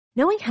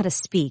Knowing how to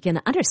speak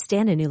and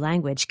understand a new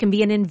language can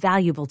be an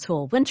invaluable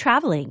tool when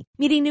traveling,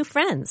 meeting new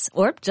friends,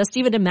 or just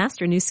even to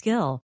master a new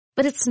skill.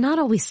 But it's not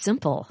always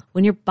simple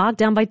when you're bogged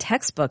down by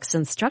textbooks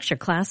and structured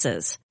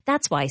classes.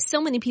 That's why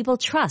so many people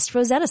trust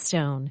Rosetta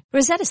Stone.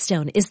 Rosetta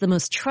Stone is the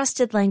most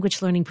trusted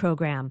language learning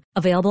program,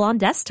 available on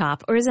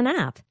desktop or as an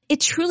app. It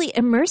truly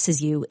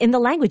immerses you in the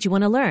language you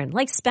want to learn,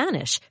 like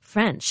Spanish,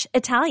 French,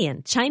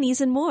 Italian,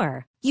 Chinese, and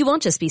more. You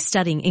won't just be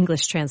studying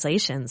English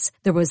translations.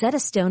 The Rosetta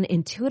Stone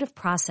intuitive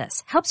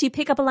process helps you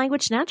pick up a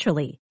language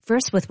naturally,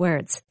 first with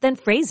words, then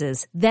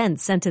phrases, then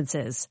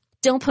sentences.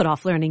 Don't put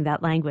off learning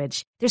that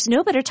language. There's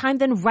no better time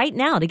than right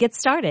now to get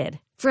started.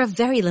 For a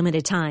very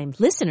limited time,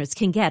 listeners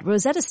can get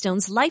Rosetta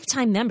Stone's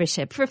lifetime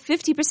membership for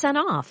 50%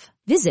 off.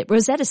 Visit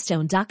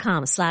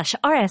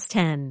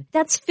rosettastone.com/rs10.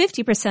 That's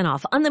 50%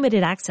 off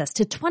unlimited access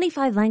to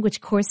 25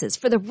 language courses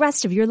for the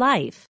rest of your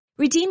life.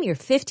 Redeem your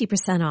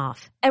 50%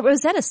 off at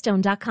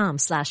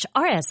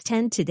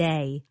rosettastone.com/rs10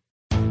 today.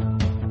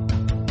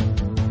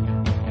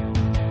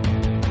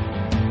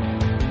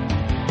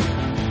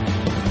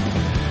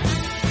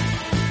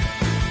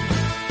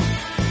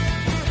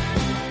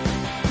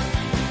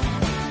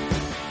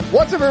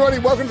 What's up, everybody?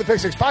 Welcome to the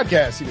Pick Six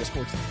Podcast, CBS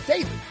Sports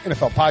Daily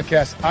NFL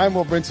Podcast. I'm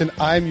Will Brinson.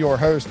 I'm your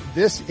host.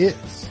 This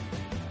is,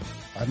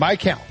 by my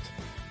count,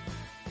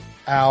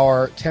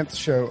 our 10th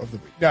show of the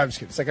week. No, I'm just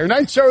kidding. It's like our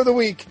 9th show of the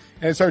week,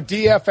 and it's our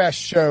DFS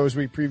show as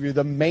we preview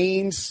the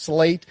main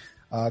slate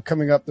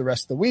coming up the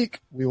rest of the week.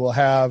 We will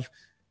have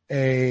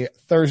a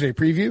Thursday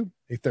preview,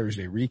 a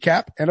Thursday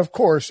recap, and, of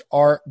course,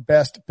 our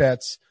best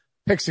bets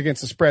picks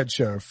against the spread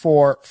show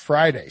for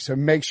Friday. So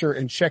make sure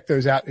and check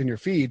those out in your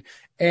feed.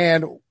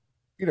 And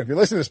you know, if you're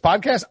listening to this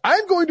podcast,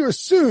 I'm going to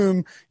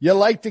assume you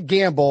like to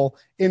gamble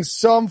in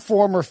some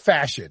form or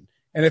fashion.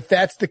 And if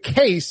that's the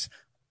case,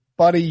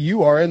 buddy,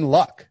 you are in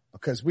luck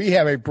because we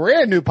have a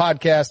brand new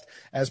podcast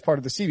as part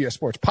of the CBS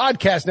Sports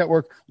Podcast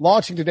Network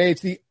launching today.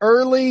 It's the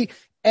Early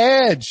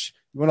Edge.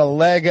 You want to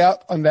leg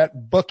up on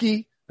that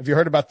bookie? Have you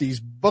heard about these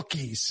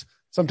bookies?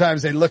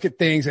 Sometimes they look at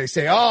things, they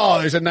say, oh,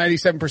 there's a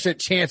 97%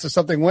 chance of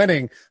something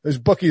winning. Those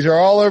bookies are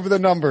all over the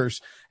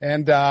numbers.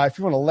 And if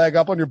you want to leg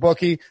up on your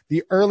bookie,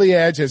 the Early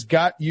Edge has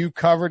got you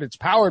covered. It's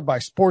powered by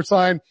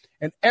Sportsline.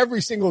 And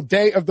every single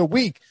day of the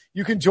week,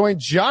 you can join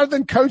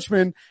Jonathan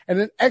Coachman and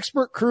an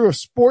expert crew of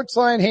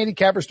Sportsline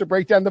handicappers to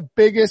break down the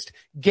biggest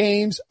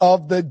games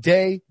of the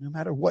day, no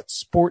matter what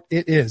sport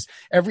it is.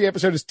 Every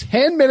episode is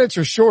 10 minutes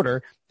or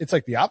shorter. It's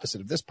like the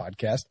opposite of this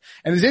podcast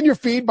and is in your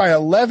feed by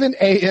 11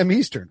 a.m.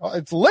 Eastern.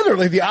 It's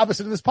literally the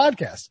opposite of this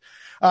podcast.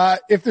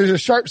 If there's a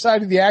sharp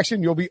side of the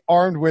action, you'll be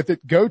armed with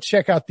it. Go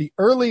check out the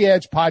Early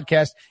Edge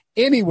podcast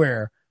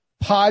anywhere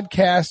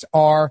podcasts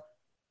are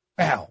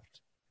found.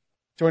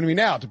 Joining me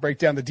now to break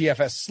down the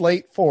DFS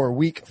slate for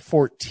week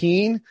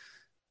 14,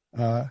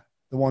 the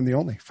one, the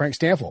only, Frank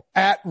Stanfield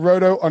at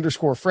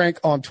Roto_Frank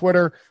on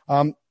Twitter.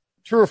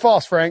 True or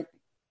false, Frank?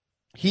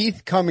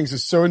 Heath Cummings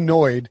is so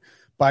annoyed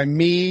by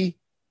me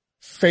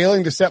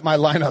failing to set my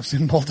lineups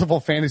in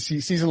multiple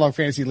season-long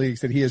fantasy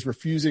leagues that he is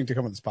refusing to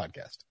come on this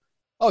podcast.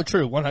 Oh,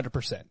 true.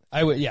 100%.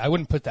 I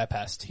wouldn't put that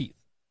past Heath.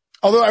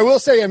 Although I will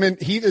say,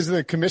 Heath is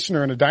the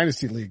commissioner in a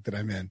dynasty league that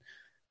I'm in.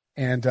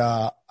 And,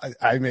 I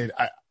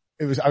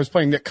was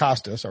playing Nick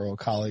Costas, our old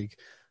colleague,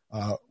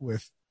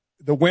 with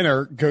the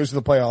winner goes to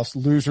the playoffs,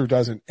 loser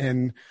doesn't.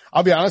 And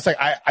I'll be honest,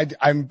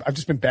 I've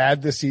just been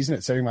bad this season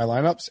at setting my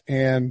lineups,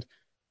 and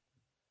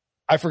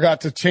I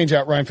forgot to change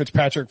out Ryan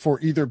Fitzpatrick for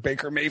either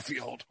Baker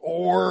Mayfield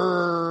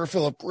or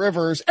Phillip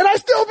Rivers, and I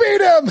still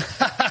beat him.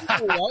 I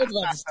was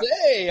about to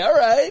say, all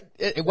right.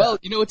 Well,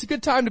 you know, it's a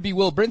good time to be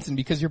Will Brinson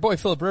because your boy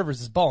Phillip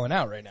Rivers is balling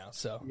out right now.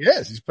 So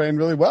yes, he's playing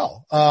really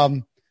well.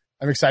 I'm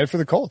excited for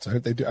the Colts. I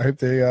hope they do. I hope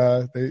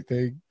they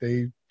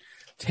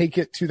take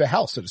it to the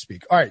house, so to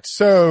speak. All right.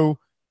 So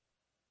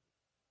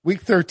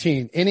week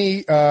 13,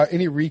 any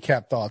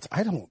recap thoughts?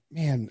 I don't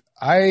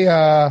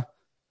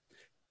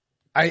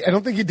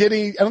think you did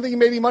I don't think you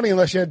made any money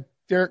unless you had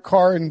Derek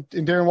Carr and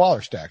Darren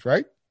Waller stacked,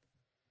 right?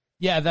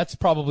 Yeah, that's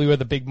probably where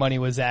the big money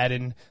was at.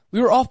 And we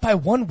were off by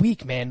 1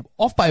 week, man.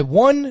 Off by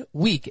 1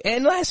 week.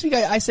 And last week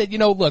I said, you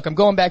know, look, I'm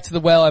going back to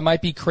the well. I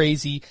might be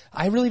crazy.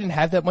 I really didn't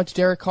have that much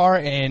Derek Carr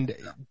and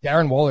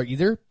Darren Waller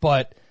either.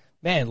 But,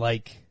 man,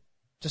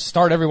 just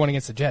start everyone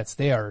against the Jets.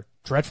 They are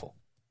dreadful.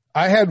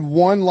 I had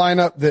one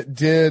lineup that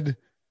did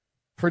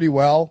pretty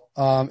well.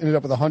 Ended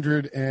up with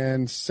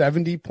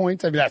 170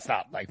 points. I mean, that's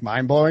not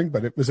mind blowing,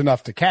 but it was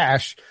enough to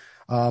cash.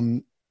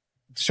 Sean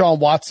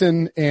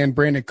Watson and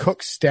Brandon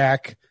Cook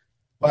stack,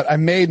 but I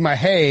made my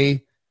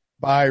hay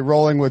by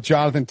rolling with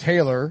Jonathan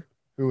Taylor,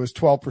 who was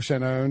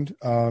 12% owned,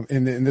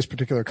 in this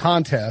particular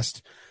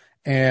contest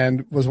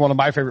and was one of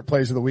my favorite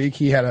plays of the week.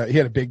 He had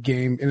a big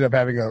game, ended up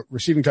having a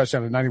receiving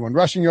touchdown and 91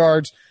 rushing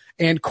yards.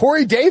 And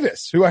Corey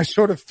Davis, who I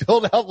sort of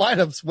filled out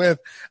lineups with,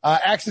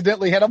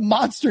 accidentally had a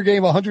monster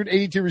game,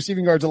 182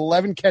 receiving yards,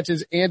 11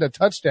 catches, and a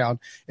touchdown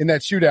in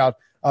that shootout.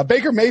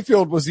 Baker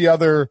Mayfield was the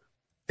other.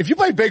 If you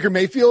played Baker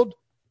Mayfield,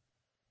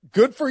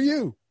 good for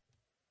you.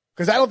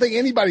 Because I don't think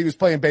anybody was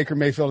playing Baker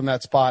Mayfield in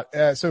that spot.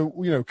 So,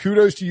 you know,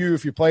 kudos to you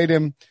if you played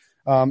him.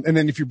 And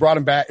then if you brought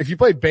him back, if you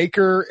played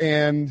Baker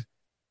and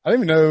I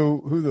don't even know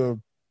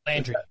who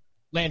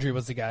Landry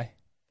was the guy.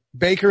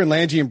 Baker and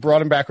Landry and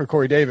brought him back with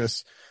Corey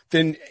Davis,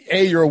 then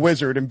A, you're a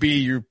wizard, and B,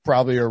 you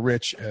probably are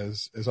rich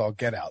as all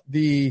get out.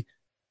 The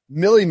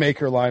Millie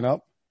Maker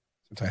lineup,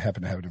 since I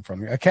happen to have it in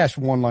front of me, I cashed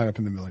one lineup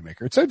in the Millie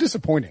Maker. It's so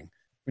disappointing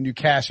when you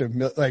cash you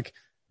know,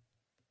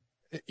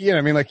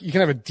 you can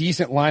have a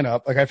decent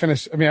lineup.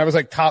 I was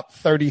like top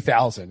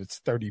 30,000. It's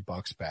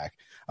 $30 back.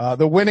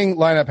 The winning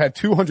lineup had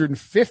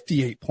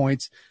 258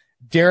 points.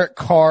 Derek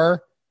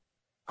Carr,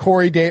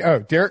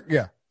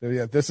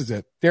 this is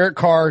it. Derek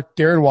Carr,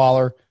 Darren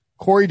Waller,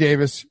 Corey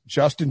Davis,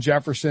 Justin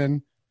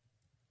Jefferson,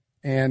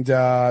 and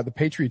the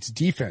Patriots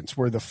defense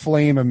were the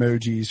flame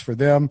emojis for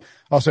them.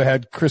 Also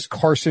had Chris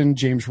Carson,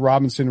 James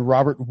Robinson,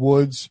 Robert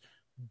Woods,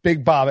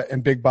 Big Bob,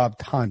 and Big Bob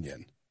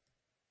Tanyan.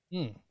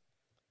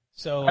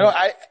 So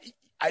I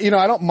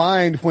don't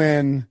mind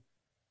when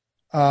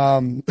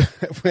I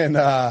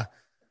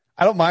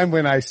don't mind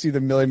when I see the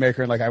Millie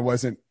Maker and like I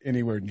wasn't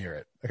anywhere near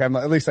it. Like I'm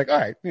at least like, all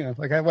right,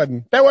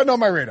 that wasn't on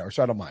my radar,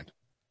 so I don't mind.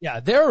 Yeah,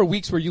 there are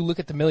weeks where you look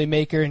at the Millie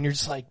Maker and you're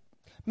just like,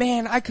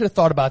 man, I could have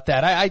thought about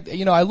that.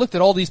 I looked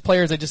at all these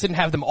players, I just didn't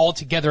have them all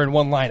together in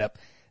one lineup.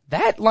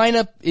 That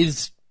lineup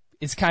is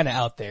kind of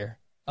out there,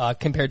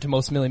 compared to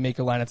most Millie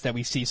Maker lineups that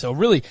we see. So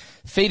really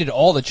faded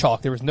all the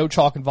chalk. There was no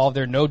chalk involved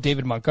there, no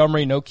David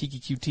Montgomery, no Kiki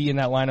QT in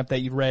that lineup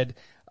that you read.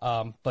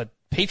 But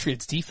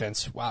Patriots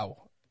defense, wow.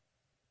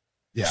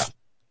 Yeah.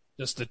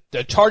 Just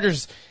the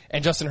Chargers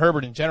and Justin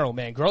Herbert in general,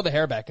 man, grow the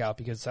hair back out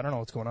because I don't know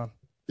what's going on.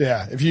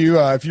 Yeah. If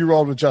you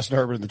rolled with Justin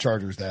Herbert and the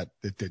Chargers, that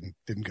it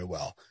didn't go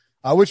well.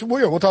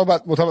 We'll talk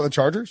about the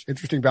Chargers.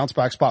 Interesting bounce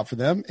back spot for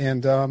them.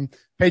 And,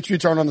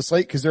 Patriots aren't on the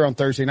slate because they're on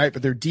Thursday night,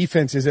 but their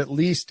defense is at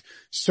least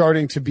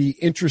starting to be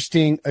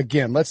interesting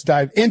again. Let's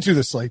dive into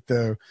the slate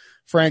though,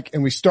 Frank.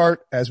 And we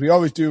start as we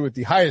always do with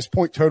the highest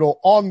point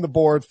total on the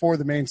board for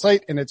the main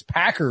slate. And it's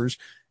Packers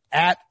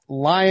at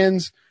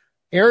Lions.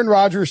 Aaron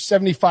Rodgers,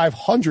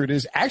 7,500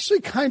 is actually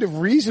kind of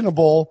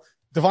reasonable.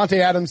 Devontae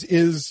Adams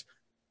is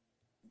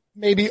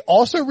maybe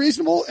also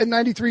reasonable at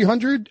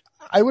 9,300.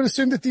 I would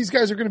assume that these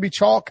guys are going to be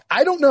chalk.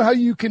 I don't know how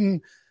you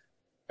can,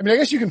 I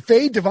guess you can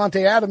fade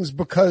Devontae Adams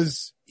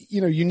because,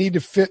 you need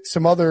to fit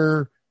some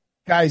other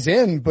guys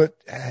in, but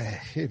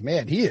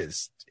man, he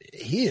is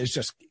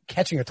just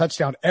catching a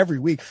touchdown every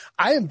week.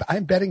 I'm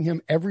betting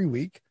him every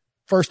week.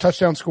 First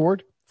touchdown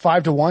scored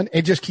 5-1.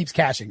 It just keeps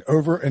cashing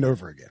over and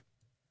over again.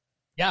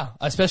 Yeah,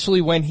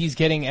 especially when he's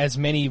getting as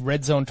many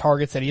red zone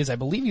targets that he is. I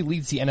believe he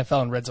leads the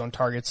NFL in red zone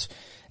targets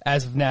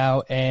as of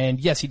now. And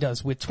yes, he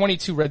does with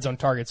 22 red zone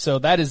targets. So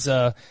that is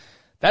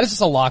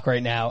just a lock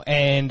right now.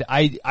 And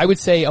I would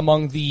say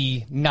among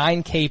the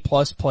 9K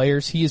plus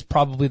players, he is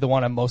probably the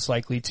one I'm most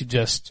likely to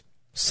just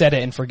set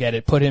it and forget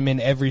it. Put him in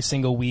every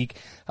single week.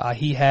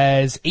 He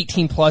has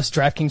 18 plus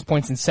DraftKings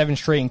points in 7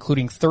 straight,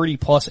 including 30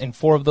 plus in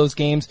 4 of those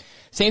games.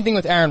 Same thing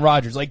with Aaron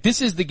Rodgers. Like,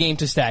 this is the game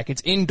to stack.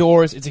 It's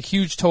indoors. It's a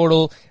huge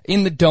total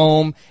in the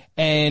dome,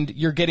 and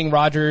you're getting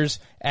Rodgers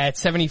at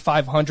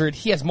 7,500.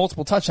 He has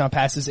multiple touchdown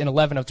passes in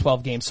 11 of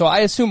 12 games. So I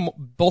assume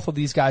both of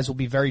these guys will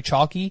be very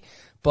chalky.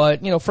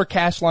 But, for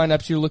cash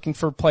lineups, you're looking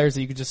for players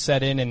that you could just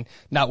set in and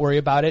not worry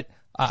about it.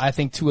 I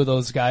think 2 of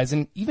those guys,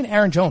 and even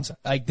Aaron Jones,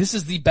 like, this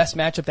is the best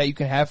matchup that you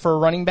can have for a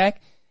running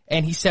back,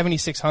 and he's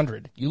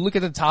 7,600. You look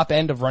at the top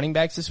end of running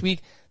backs this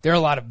week, there are a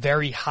lot of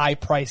very high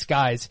price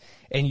guys,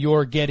 and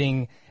you're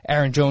getting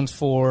Aaron Jones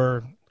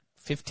for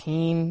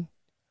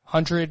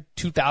 1,500,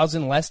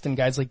 2,000 less than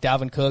guys like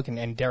Dalvin Cook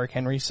and Derrick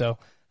Henry. So,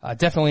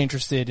 definitely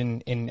interested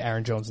in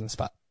Aaron Jones in the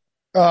spot.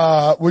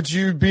 Would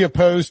you be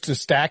opposed to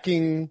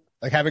stacking,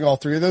 like having all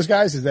 3 of those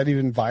guys? Is that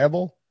even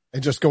viable?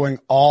 And just going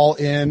all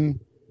in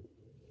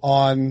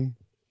on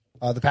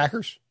the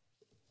Packers?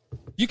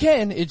 You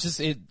can.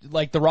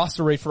 Like the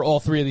roster rate for all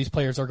 3 of these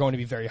players are going to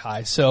be very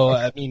high. So,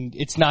 okay.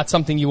 It's not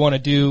something you want to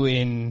do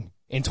in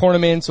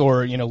tournaments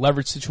or,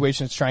 leverage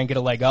situations to try and get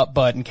a leg up.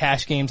 But in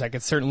cash games, I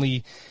could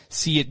certainly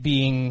see it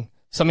being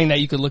something that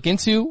you could look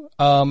into.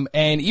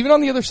 And even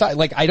on the other side,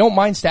 like, I don't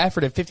mind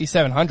Stafford at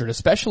 5,700,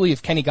 especially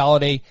if Kenny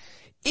Golladay,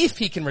 if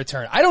he can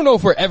return. I don't know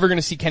if we're ever going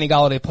to see Kenny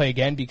Golladay play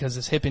again because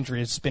his hip injury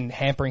has been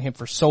hampering him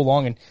for so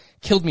long and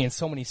killed me in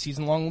so many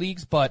season-long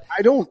leagues. But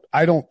I don't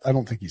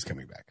think he's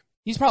coming back.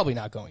 He's probably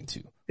not going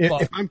to.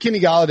 If I'm Kenny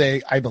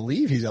Golladay, I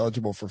believe he's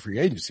eligible for free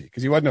agency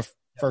because he wasn't a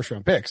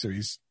first-round pick. So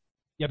he's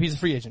a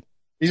free agent.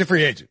 He's a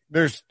free agent.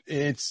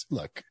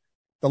 Look,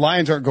 the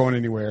Lions aren't going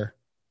anywhere.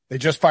 They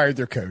just fired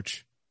their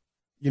coach.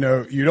 You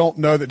don't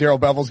know that Darrell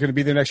Bevel's going to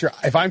be there next year.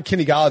 If I'm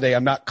Kenny Golladay,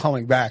 I'm not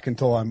coming back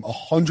until I'm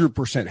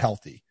 100%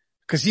 healthy.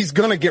 Because he's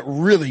going to get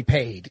really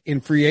paid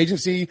in free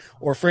agency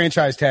or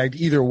franchise tagged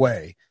either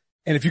way.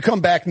 And if you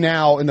come back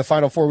now in the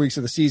final 4 weeks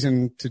of the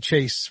season to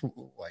chase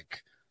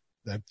like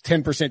the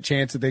 10%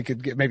 chance that they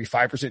could get, maybe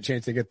 5%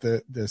 chance they get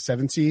the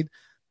 7 seed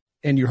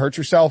and you hurt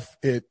yourself,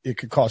 it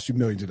could cost you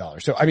millions of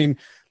dollars. So,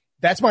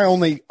 that's my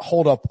only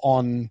hold up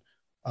on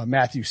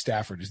Matthew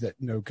Stafford is that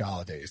no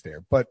Golladay is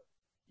there. But,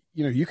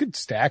 you could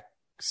stack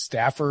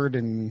Stafford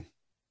and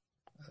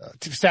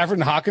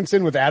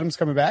Hawkinson with Adams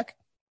coming back.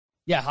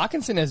 Yeah,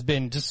 Hawkinson has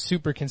been just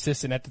super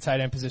consistent at the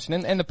tight end position,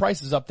 and the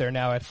price is up there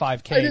now at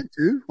 $5K. Tight end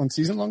 2 on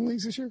season-long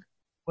leagues this year?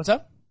 What's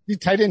up? He's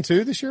tight end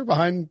 2 this year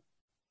behind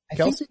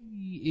Kelsey?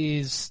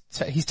 He's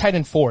tight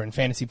end 4 in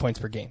fantasy points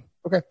per game.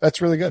 Okay,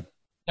 that's really good.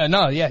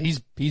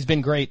 He's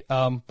been great.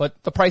 But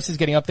the price is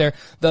getting up there.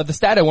 The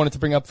stat I wanted to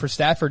bring up for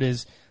Stafford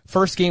is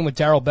first game with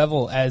Darrell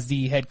Bevell as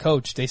the head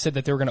coach. They said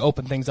that they were going to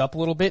open things up a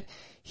little bit.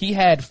 He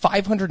had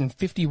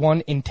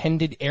 551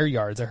 intended air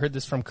yards. I heard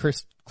this from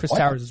Chris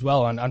Towers as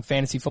well on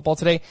Fantasy Football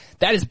today.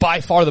 That is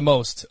by far the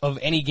most of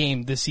any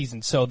game this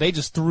season. So they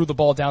just threw the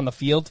ball down the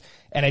field,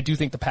 and I do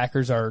think the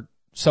Packers are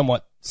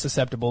somewhat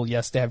susceptible.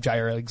 Yes, they have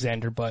Jair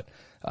Alexander, but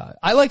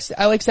I like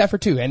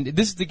Stafford too, and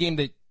this is the game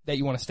that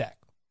you want to stack.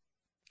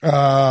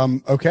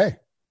 Okay.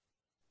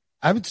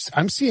 I'm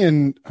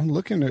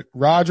looking at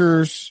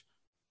Rodgers.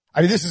 I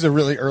mean, this is a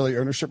really early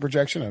ownership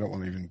projection. I don't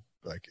want to even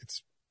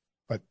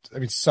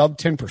sub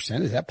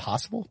 10%. Is that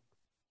possible?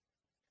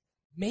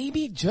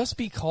 Maybe just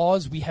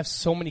because we have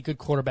so many good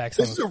quarterbacks.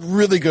 This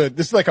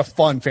is like a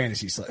fun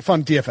fantasy slate,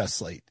 fun DFS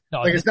slate.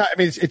 No, it's not,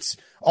 it's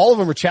all of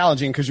them are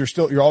challenging because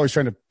you're always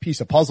trying to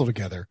piece a puzzle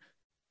together.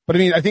 But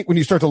I think when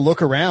you start to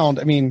look around,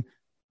 we'll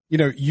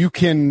get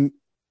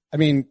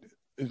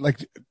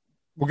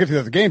to the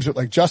other games, but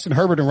like Justin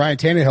Herbert and Ryan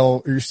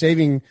Tannehill, you're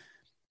saving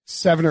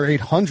 700 or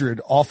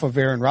 800 off of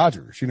Aaron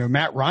Rodgers.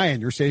 Matt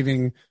Ryan, you're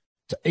saving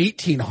to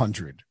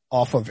 1,800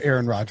 off of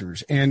Aaron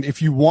Rodgers. And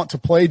if you want to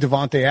play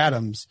Devontae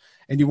Adams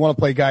and you want to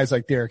play guys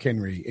like Derrick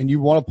Henry and you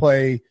want to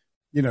play,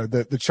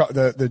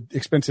 the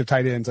expensive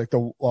tight ends like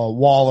the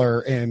Waller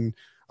and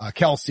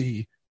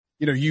Kelsey,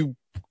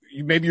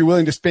 maybe you're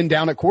willing to spin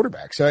down at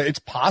quarterback. So it's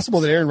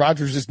possible that Aaron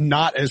Rodgers is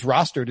not as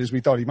rostered as we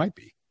thought he might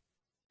be.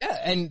 Yeah,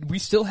 and we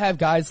still have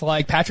guys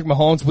like Patrick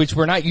Mahomes, which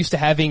we're not used to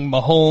having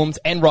Mahomes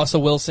and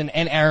Russell Wilson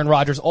and Aaron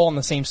Rodgers all on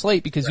the same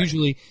slate because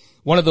usually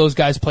one of those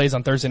guys plays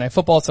on Thursday Night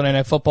Football, Sunday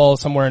Night Football,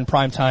 somewhere in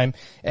prime time,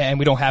 and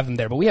we don't have them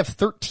there. But we have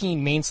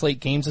 13 main slate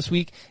games this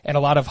week and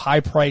a lot of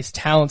high-priced,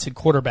 talented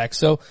quarterbacks.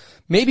 So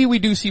maybe we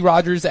do see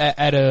Rodgers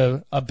at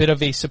a bit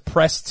of a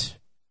suppressed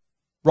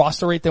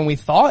roster rate than we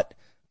thought,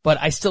 but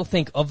I still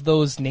think of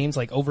those names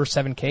like over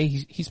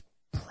 7K, he's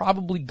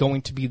probably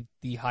going to be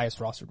the highest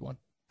rostered one.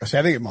 See,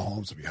 I think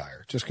Mahomes will be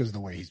higher just because of the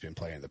way he's been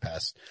playing in the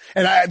past.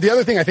 And the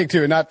other thing I think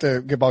too, and not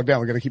to get bogged down,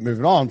 we're going to keep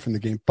moving on from the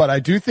game, but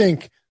I do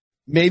think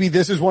maybe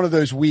this is one of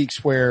those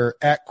weeks where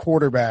at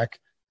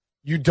quarterback,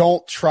 you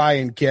don't try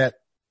and get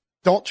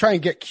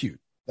cute.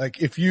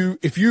 Like if you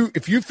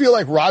feel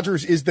like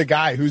Rodgers is the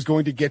guy who's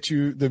going to get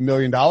you the $1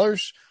 million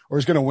or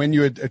is going to win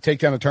you a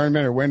takedown a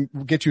tournament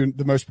or get you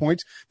the most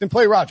points, then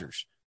play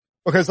Rodgers.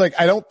 Because I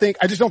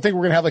just don't think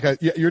we're going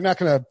to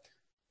have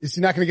it's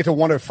not going to get to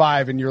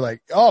 105 and you're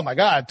like, oh my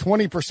God,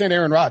 20%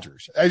 Aaron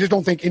Rodgers. I just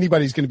don't think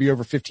anybody's going to be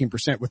over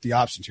 15% with the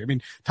options here.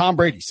 Tom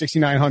Brady,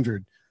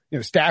 6,900,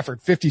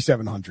 Stafford,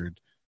 5,700.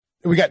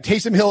 We got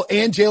Taysom Hill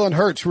and Jalen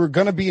Hurts who are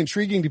going to be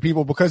intriguing to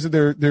people because of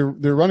their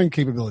running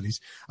capabilities.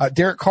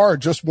 Derek Carr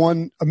just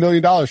won $1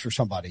 million for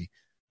somebody.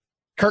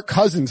 Kirk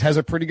Cousins has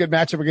a pretty good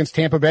matchup against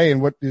Tampa Bay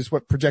and what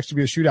projects to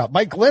be a shootout.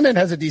 Mike Glennon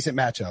has a decent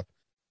matchup.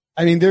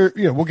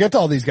 We'll get to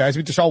all these guys.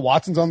 Deshaun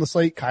Watson's on the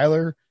slate,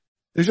 Kyler.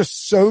 There's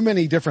just so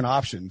many different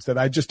options that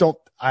I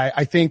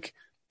think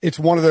it's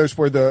one of those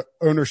where the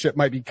ownership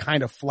might be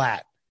kind of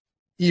flat,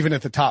 even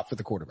at the top for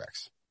the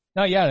quarterbacks.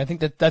 No, yeah, and I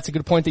think that's a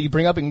good point that you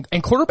bring up.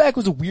 And quarterback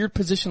was a weird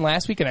position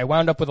last week, and I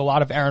wound up with a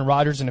lot of Aaron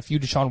Rodgers and a few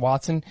Deshaun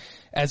Watson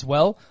as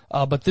well.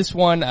 But this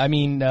one,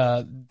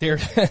 there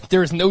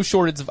is no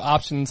shortage of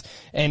options.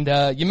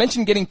 And you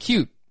mentioned getting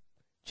cute.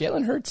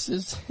 Jalen Hurts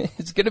is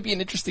going to be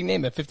an interesting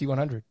name at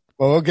 5,100.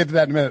 Well, we'll get to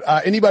that in a minute.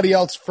 Anybody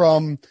else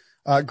from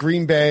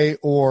Green Bay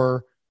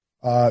or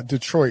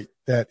Detroit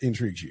that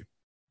intrigues you?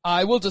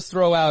 I will just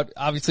throw out,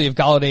 obviously, if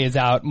Golladay is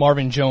out,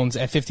 Marvin Jones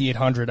at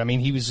 5,800.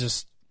 He was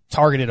just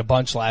targeted a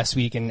bunch last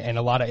week and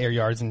a lot of air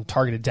yards and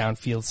targeted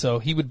downfield, so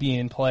he would be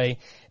in play.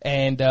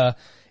 And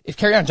if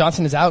Kerryon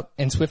Johnson is out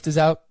and Swift is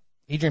out,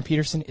 Adrian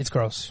Peterson, it's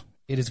gross.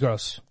 It is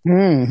gross.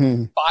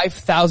 Mm-hmm.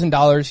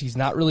 $5,000. He's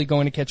not really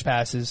going to catch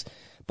passes,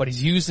 but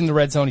he's used in the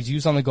red zone. He's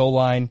used on the goal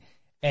line,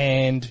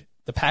 and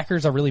the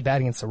Packers are really bad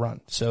against the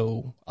run.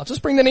 So I'll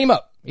just bring the name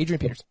up, Adrian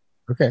Peterson.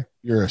 Okay.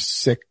 You're a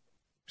sick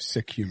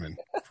human.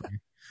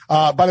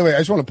 By the way, I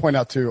just want to point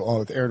out too,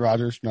 with Aaron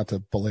Rodgers, not to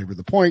belabor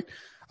the point,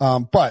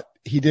 but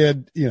he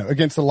did,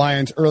 against the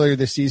Lions earlier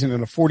this season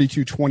in a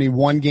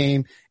 42-21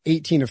 game,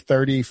 18 of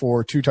 30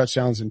 for 2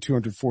 touchdowns and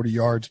 240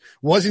 yards.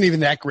 Wasn't even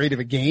that great of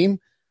a game.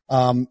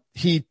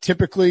 He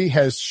typically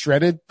has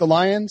shredded the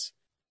Lions.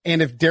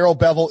 And if Darrell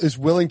Bevell is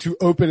willing to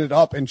open it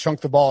up and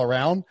chunk the ball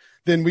around,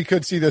 then we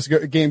could see this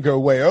game go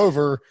way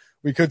over.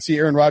 We could see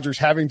Aaron Rodgers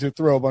having to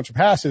throw a bunch of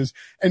passes.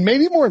 And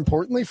maybe more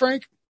importantly,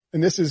 Frank,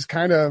 and this is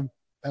kind of,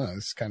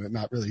 this is kind of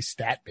not really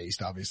stat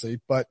based, obviously,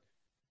 but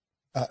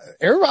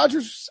Aaron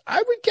Rodgers, I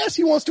would guess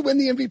he wants to win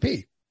the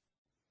MVP.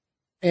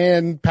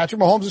 And Patrick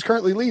Mahomes is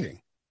currently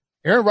leading.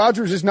 Aaron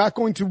Rodgers is not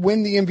going to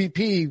win the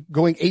MVP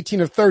going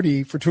 18 of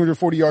 30 for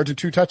 240 yards and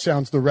 2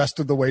 touchdowns the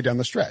rest of the way down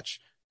the stretch.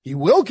 He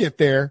will get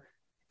there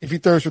if he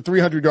throws for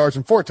 300 yards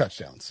and 4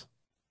 touchdowns.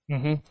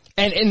 Mm-hmm.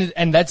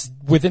 And that's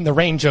within the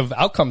range of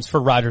outcomes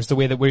for Rodgers, the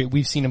way that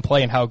we've seen him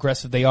play and how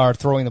aggressive they are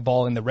throwing the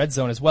ball in the red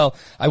zone as well.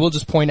 I will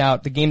just point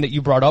out the game that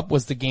you brought up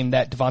was the game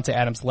that Devontae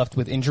Adams left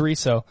with injury,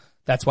 so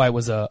that's why it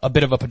was a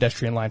bit of a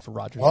pedestrian line for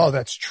Rodgers. Oh,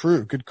 that's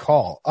true. Good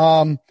call.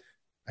 I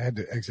had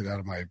to exit out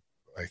of my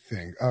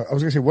thing. I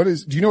was going to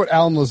say, do you know what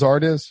Allen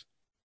Lazard is?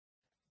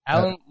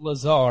 Allen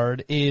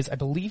Lazard is, I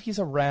believe he's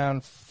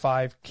around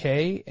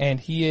 5K, and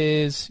he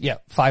is,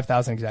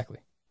 5,000 exactly.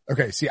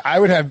 Okay, see, I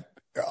would have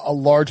a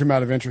large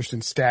amount of interest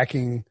in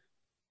stacking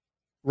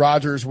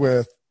Rodgers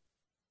with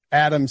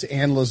Adams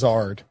and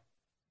Lazard,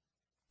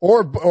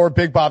 or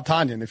Big Bob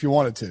Tonyan if you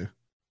wanted to,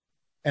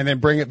 and then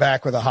bring it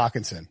back with a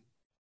Hawkinson.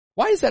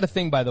 Why is that a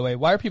thing, by the way?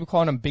 Why are people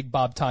calling him Big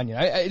Bob Tonyan?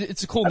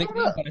 It's a cool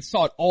nickname, but I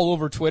saw it all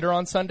over Twitter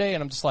on Sunday,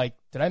 and I'm just like,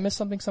 did I miss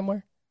something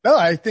somewhere? No,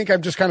 I think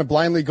I'm just kind of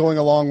blindly going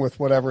along with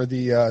whatever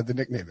the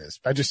nickname is.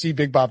 I just see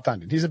Big Bob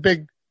Tonyan. He's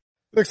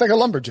looks like a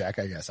lumberjack,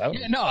 I guess.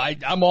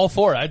 I'm all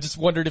for it. I just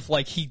wondered if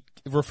he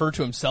referred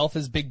to himself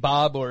as Big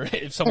Bob or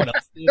if someone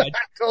else did. I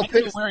don't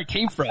know where it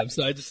came from,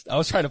 so I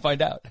was trying to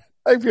find out.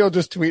 I feel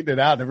just tweeting it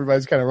out and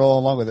everybody's kind of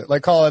rolling along with it.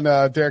 Like calling,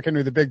 Derrick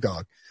Henry the big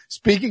dog.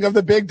 Speaking of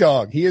the big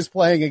dog, he is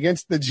playing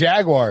against the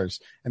Jaguars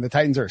and the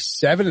Titans are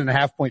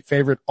 7.5 point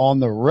favorite on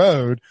the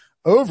road.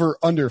 Over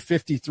under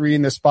 53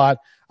 in this spot.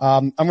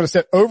 I'm going to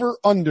set over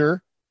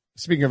under.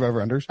 Speaking of over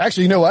unders,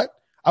 actually, you know what?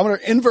 I'm going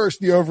to inverse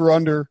the over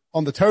under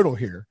on the total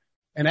here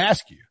and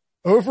ask you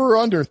over or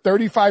under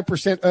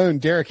 35%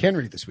 owned Derrick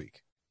Henry this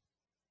week.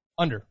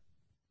 Under.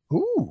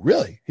 Ooh,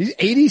 really? He's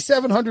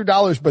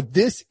 $8,700, but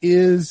this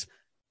is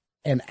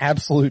an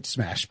absolute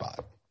smash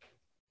spot.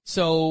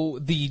 So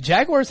the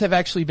Jaguars have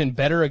actually been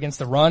better against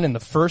the run, and the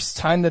first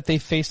time that they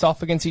faced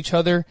off against each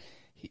other,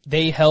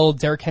 they held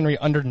Derrick Henry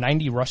under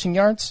 90 rushing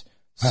yards.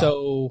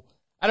 So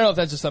I don't know if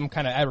that's just some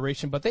kind of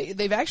aberration, but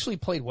they've actually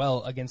played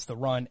well against the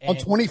run. On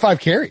 25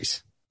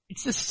 carries.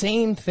 It's the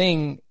same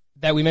thing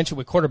that we mentioned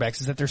with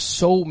quarterbacks, is that there's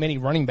so many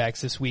running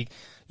backs this week.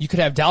 You could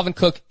have Dalvin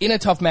Cook in a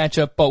tough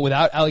matchup, but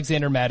without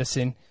Alexander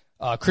Mattison.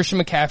 Christian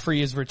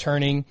McCaffrey is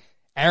returning.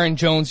 Aaron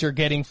Jones you're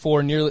getting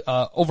for nearly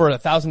over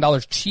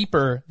 $1,000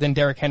 cheaper than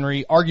Derrick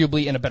Henry,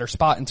 arguably in a better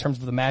spot in terms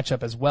of the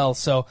matchup as well.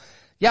 So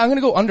yeah, I'm going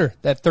to go under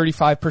that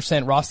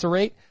 35% roster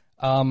rate.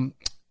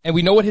 And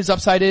we know what his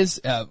upside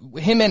is.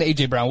 Him and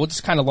AJ Brown, we'll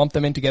just kind of lump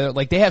them in together.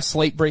 Like, they have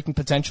slate breaking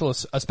potential,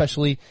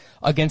 especially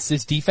against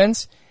this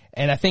defense.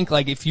 And I think,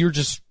 like, if you're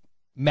just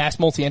mass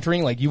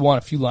multi-entering, like, you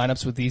want a few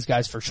lineups with these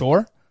guys for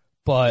sure.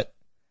 But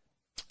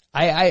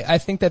I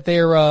think that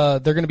they're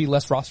going to be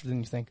less rostered than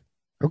you think.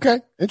 Okay.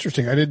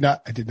 Interesting. I did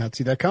not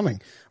see that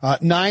coming.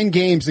 9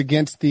 games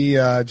against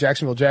the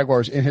Jacksonville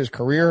Jaguars in his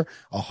career,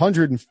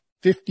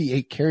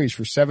 158 carries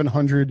for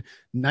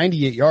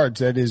 798 yards.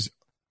 That is,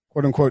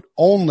 quote unquote,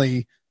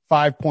 only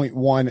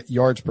 5.1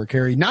 yards per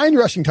carry. 9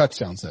 rushing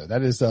touchdowns though.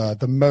 That is,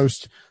 the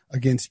most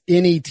against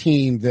any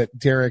team that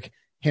Derrick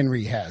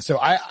Henry has.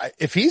 So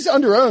if he's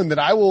under owned, then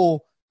I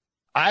will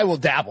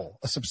dabble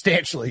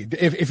substantially.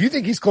 If you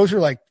think he's closer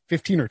to like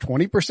 15 or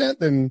 20%,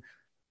 then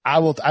I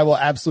will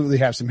absolutely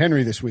have some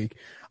Henry this week.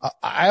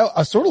 I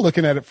was sort of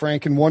looking at it,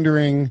 Frank, and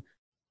wondering,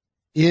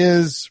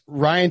 is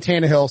Ryan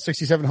Tannehill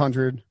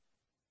 6,700?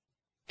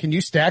 Can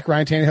you stack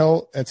Ryan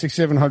Tannehill at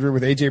 6,700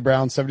 with AJ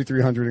Brown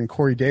 7,300 and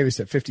Corey Davis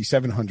at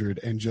 5,700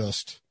 and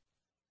just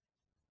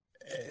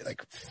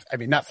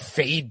not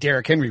fade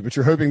Derrick Henry, but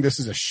you're hoping this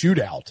is a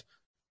shootout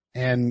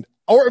and,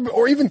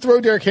 or even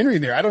throw Derrick Henry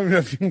in there. I don't know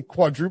if you can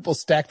quadruple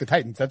stack the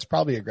Titans. That's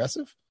probably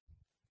aggressive.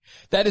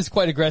 That is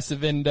quite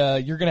aggressive, and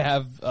you're going to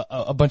have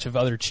a bunch of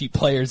other cheap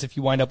players if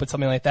you wind up with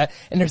something like that.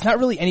 And there's not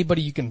really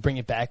anybody you can bring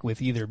it back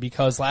with either,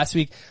 because last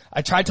week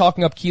I tried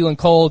talking up Keelan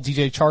Cole.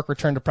 DJ Chark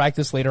returned to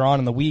practice later on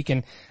in the week,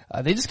 and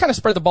they just kind of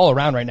spread the ball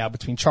around right now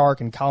between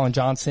Chark and Colin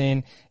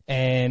Johnson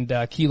and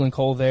Keelan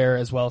Cole there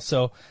as well.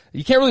 So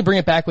you can't really bring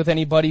it back with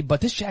anybody, but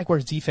this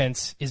Jaguars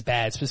defense is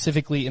bad,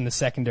 specifically in the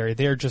secondary.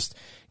 They're just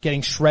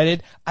getting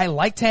shredded. I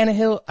like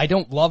Tannehill. I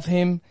don't love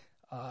him.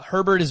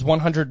 Herbert is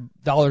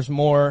 $100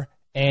 more.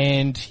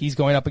 And he's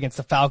going up against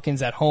the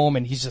Falcons at home,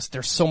 and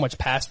there's so much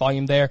pass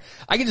volume there.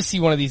 I can just see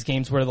one of these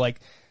games where,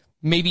 like,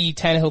 maybe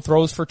Tannehill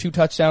throws for 2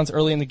 touchdowns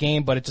early in the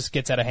game, but it just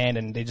gets out of hand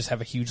and they just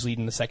have a huge lead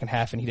in the second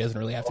half and he doesn't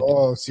really have to do it.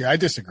 Oh, see, I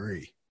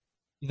disagree.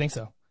 You think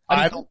so?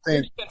 I don't think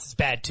their defense is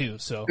bad too,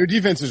 so. Their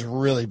defense is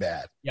really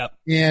bad. Yep.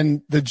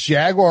 And the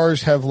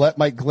Jaguars have let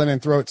Mike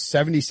Glennon throw it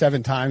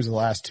 77 times in the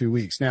last 2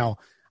 weeks. Now,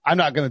 I'm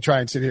not going to try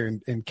and sit here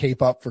and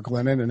cape up for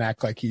Glennon and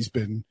act like he's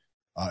been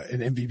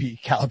an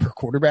MVP caliber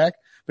quarterback.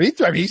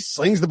 But he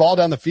slings the ball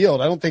down the field.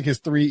 I don't think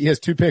he has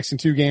 2 picks in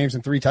 2 games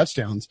and 3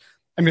 touchdowns.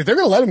 I mean, if they're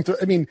going to let him throw,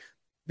 I mean,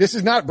 this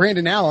is not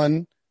Brandon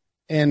Allen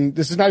and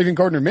this is not even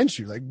Gardner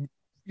Minshew. Like,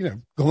 you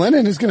know,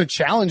 Glennon is going to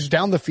challenge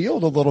down the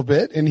field a little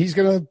bit, and he's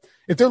going to,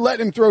 if they're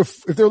letting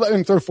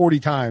him throw 40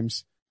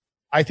 times,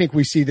 I think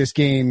we see this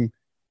game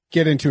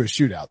get into a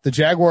shootout. The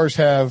Jaguars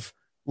have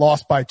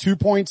lost by 2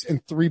 points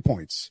and 3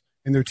 points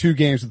in their 2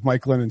 games with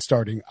Mike Glennon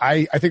starting.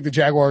 I think the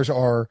Jaguars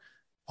are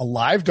a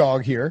live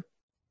dog here.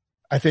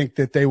 I think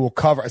that they will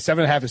cover.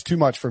 7.5 is too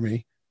much for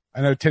me.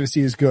 I know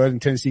Tennessee is good,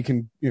 and Tennessee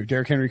can,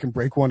 Derrick Henry can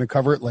break one and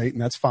cover it late,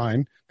 and that's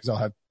fine because I'll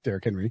have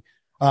Derrick Henry.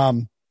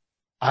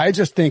 I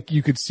just think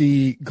you could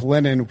see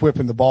Glennon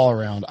whipping the ball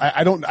around.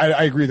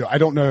 I agree though. I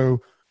don't know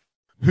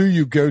who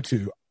you go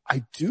to.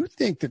 I do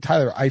think that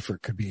Tyler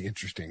Eifert could be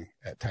interesting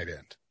at tight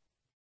end.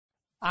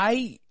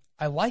 I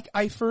like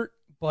Eifert,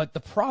 but the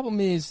problem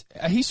is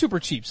he's super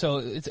cheap, so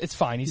it's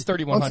fine. He's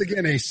 3,100. Once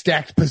again, a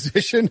stacked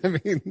position. I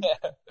mean,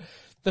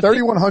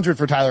 3,100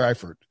 for Tyler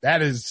Eifert.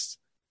 That is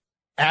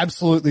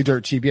absolutely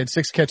dirt cheap. He had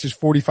 6 catches,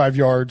 45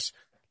 yards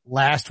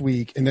last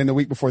week, and then the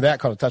week before that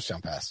caught a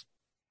touchdown pass.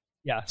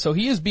 Yeah, so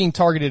he is being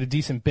targeted a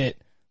decent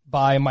bit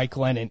by Mike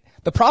Glennon.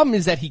 The problem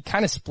is that he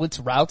kind of splits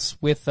routes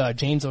with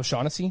James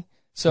O'Shaughnessy.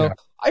 So yeah.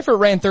 Eifert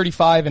ran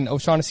 35 and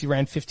O'Shaughnessy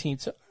ran 15.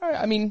 So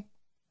I mean,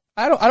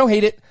 I don't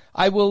hate it.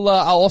 I'll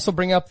also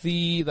bring up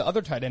the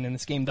other tight end in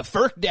this game, the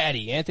Ferk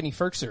Daddy, Anthony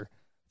Firkser.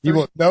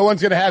 No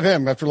one's gonna have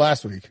him after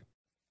last week.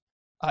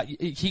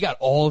 He got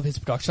all of his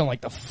production on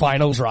like the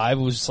final drive.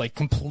 It was just like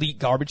complete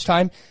garbage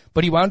time,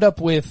 but he wound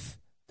up with,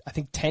 I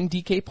think, 10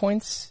 DK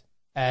points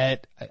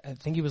at, I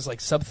think he was like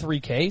sub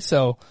 3K.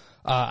 So,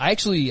 I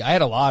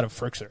had a lot of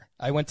Firkser.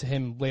 I went to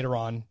him later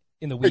on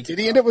in the week. Wait, did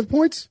he end up with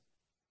points?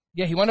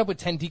 Yeah, he wound up with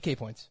 10 DK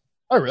points.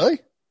 Oh,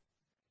 really?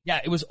 Yeah,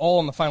 it was all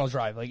on the final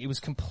drive. Like, it was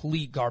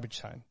complete garbage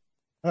time.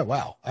 Oh,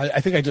 wow. I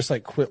think I just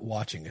like quit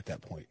watching at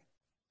that point.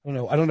 I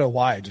don't know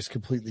why. I just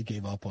completely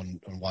gave up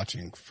on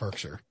watching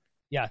Firkser.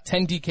 Yeah,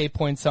 10 DK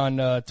points on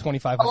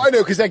 2,500. Oh, I know,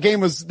 because that game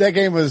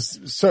was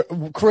so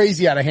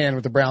crazy out of hand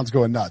with the Browns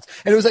going nuts.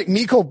 And it was like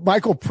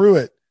Michael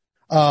Pruitt.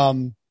 I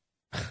mean,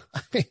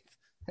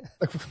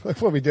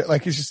 like what we did,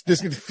 like he's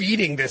just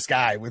feeding this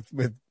guy with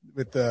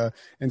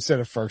instead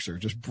of Firkser,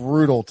 just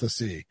brutal to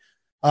see.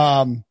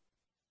 What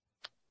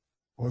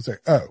was it?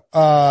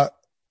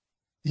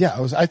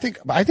 Yeah, I think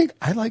I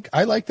like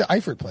the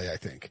Eifert play, I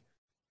think.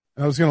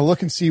 And I was going to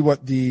look and see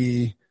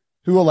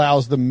who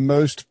allows the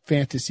most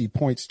fantasy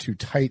points to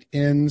tight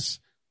ends.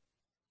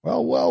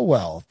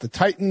 Well. The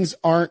Titans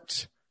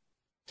aren't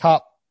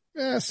top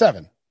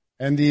 7.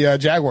 And the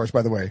Jaguars,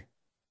 by the way,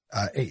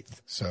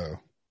 8th. So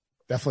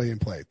definitely in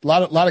play. A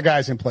lot of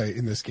guys in play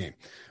in this game.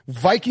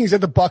 Vikings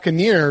at the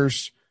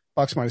Buccaneers,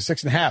 Bucks minus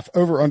 6.5,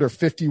 over under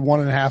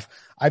 51.5.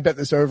 I bet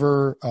this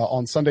over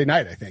on Sunday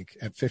night, I think,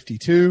 at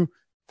 52.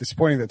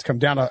 Disappointing that's come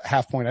down a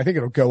half point. I think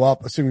it'll go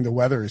up, assuming the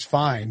weather is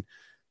fine.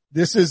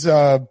 This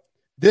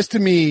to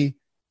me,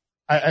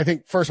 I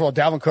think, first of all,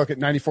 Dalvin Cook at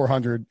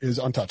 9,400 is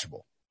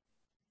untouchable.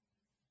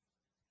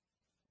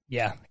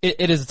 Yeah,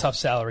 it is a tough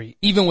salary,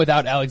 even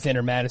without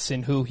Alexander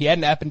Madison, who he had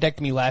an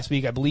appendectomy last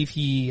week. I believe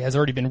he has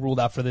already been ruled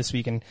out for this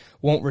week and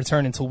won't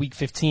return until week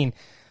 15.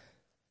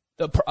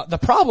 The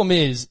problem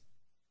is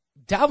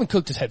Dalvin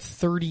Cook just had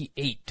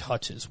 38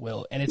 touches,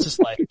 Will, and it's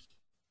just like,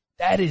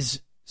 that is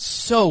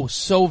so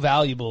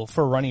valuable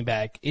for a running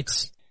back.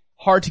 It's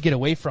hard to get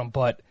away from,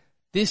 but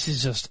this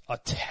is just a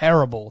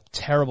terrible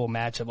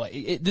matchup.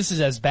 Like, this is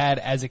as bad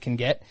as it can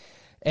get.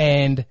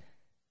 And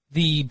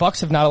the Bucks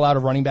have not allowed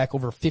a running back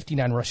over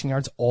 59 rushing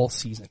yards all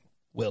season,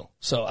 Will.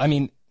 So, I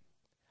mean,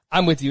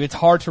 I'm with you. It's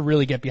hard to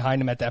really get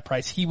behind him at that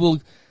price. He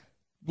will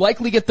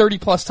likely get 30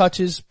 plus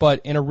touches,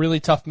 but in a really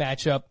tough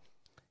matchup.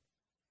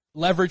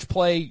 Leverage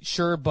play,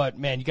 sure, but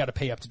man, you got to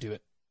pay up to do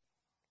it.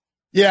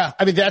 Yeah,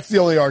 I mean, that's the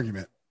only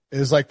argument.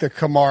 Is like the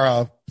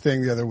Kamara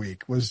thing the other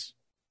week was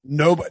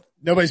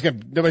nobody's gonna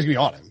be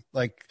on him.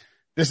 Like,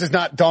 this is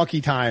not donkey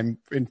time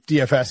in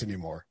DFS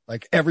anymore.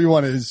 Like,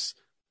 everyone is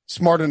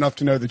smart enough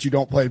to know that you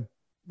don't play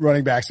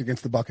running backs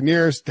against the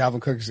Buccaneers.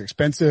 Dalvin Cook is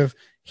expensive.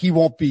 He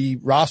won't be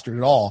rostered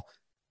at all.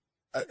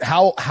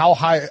 How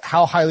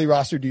highly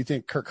rostered do you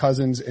think Kirk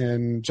Cousins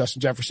and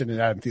Justin Jefferson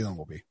and Adam Thielen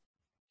will be?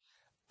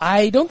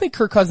 I don't think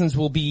Kirk Cousins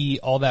will be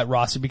all that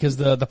rostered because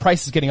the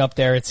price is getting up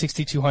there at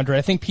 6,200.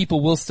 I think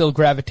people will still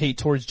gravitate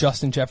towards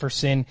Justin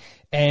Jefferson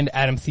and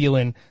Adam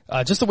Thielen,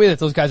 just the way that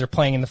those guys are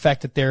playing and the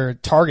fact that their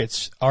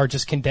targets are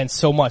just condensed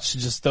so much to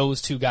just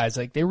those two guys.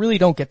 Like, they really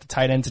don't get the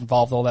tight ends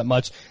involved all that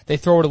much. They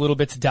throw it a little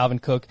bit to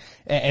Dalvin Cook.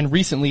 And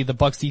recently the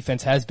Bucs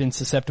defense has been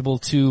susceptible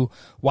to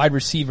wide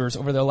receivers.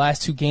 Over their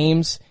last 2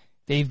 games,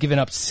 they've given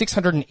up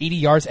 680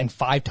 yards and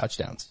 5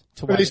 touchdowns.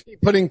 But they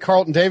keep putting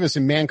Carlton Davis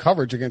in man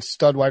coverage against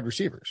stud wide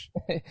receivers.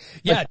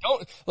 Yeah,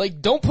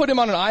 don't put him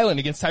on an island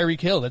against Tyreek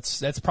Hill.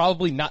 That's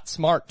probably not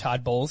smart,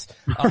 Todd Bowles.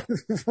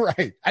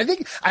 Right. I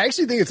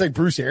actually think it's like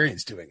Bruce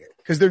Arians doing it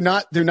because they're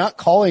not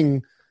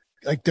calling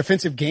like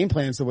defensive game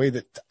plans the way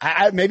that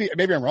maybe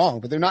I'm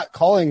wrong, but they're not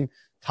calling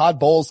Todd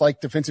Bowles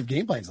like defensive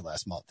game plans the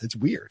last month. It's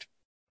weird.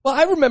 Well,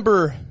 I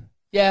remember,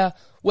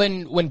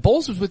 when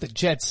Bowles was with the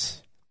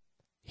Jets,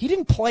 he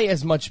didn't play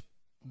as much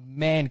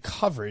man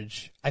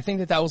coverage. I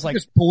think that was like, he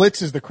just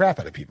blitzes the crap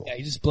out of people. Yeah,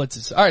 he just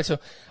blitzes. All right, so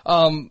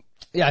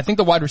I think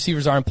the wide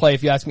receivers are in play.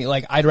 If you ask me,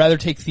 like, I'd rather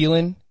take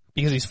Thielen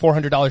because he's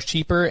 $400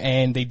 cheaper,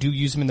 and they do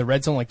use him in the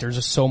red zone. Like, there's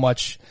just so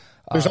much.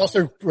 There's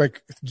also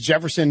like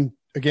Jefferson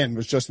again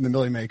was just in the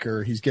Millie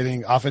Maker. He's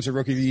getting offensive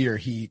rookie of the year.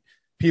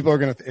 People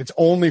are it's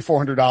only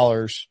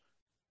 $400.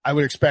 I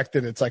would expect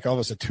that it's like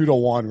almost a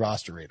 2-to-1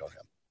 roster rate on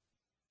him.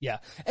 Yeah.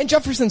 And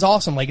Jefferson's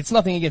awesome. Like, it's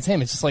nothing against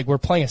him. It's just like we're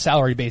playing a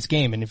salary-based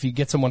game, and if you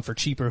get someone for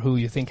cheaper who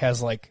you think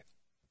has like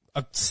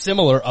a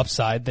similar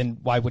upside, then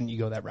why wouldn't you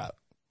go that route?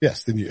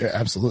 Yes, then you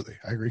absolutely.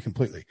 I agree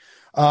completely.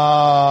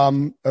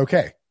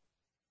 Okay.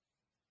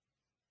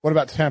 What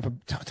about Tampa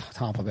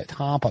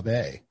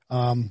Bay?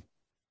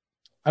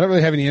 I don't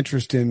really have any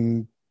interest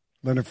in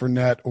Leonard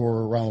Fournette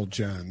or Ronald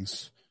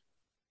Jones.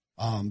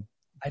 I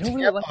don't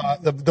really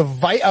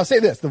like I'll say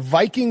this: the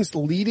Vikings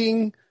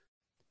leading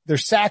their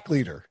sack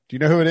leader. Do you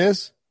know who it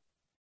is?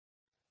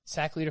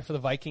 Sack leader for the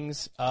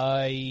Vikings?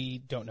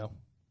 I don't know.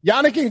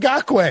 Yannick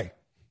Ngakoue.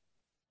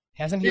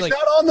 Hasn't he He's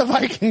not on the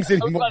Vikings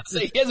anymore. I was about to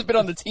say, he hasn't been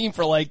on the team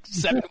for like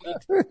 7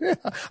 weeks.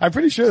 I'm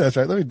pretty sure that's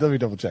right. Let me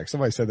double check.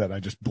 Somebody said that and I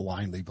just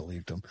blindly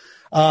believed him.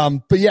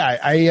 But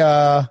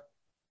yeah,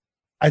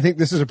 I think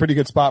this is a pretty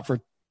good spot for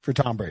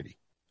Tom Brady.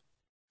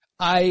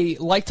 I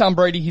like Tom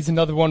Brady. He's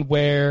another one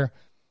where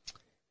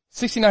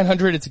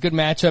 6,900, it's a good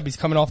matchup. He's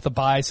coming off the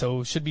bye,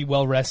 so should be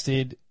well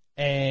rested.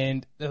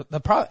 And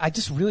I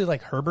just really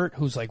like Herbert,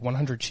 who's like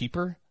 100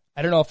 cheaper.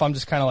 I don't know if I'm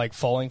just kind of like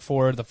falling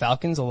for the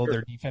Falcons, although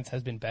their defense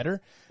has been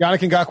better.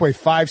 Yannick Ngakoue,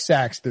 5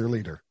 sacks, their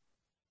leader.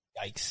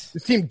 Yikes.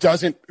 This team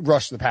doesn't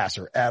rush the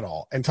passer at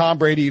all. And Tom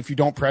Brady, if you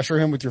don't pressure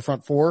him with your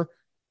front four,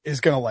 is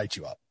going to light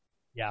you up.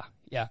 Yeah.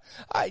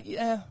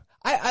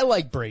 I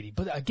like Brady,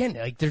 but again,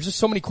 like there's just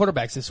so many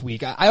quarterbacks this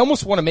week. I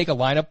almost want to make a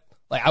lineup.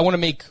 Like I want to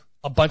make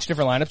a bunch of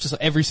different lineups, just so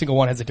every single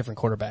one has a different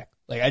quarterback.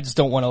 Like I just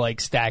don't want to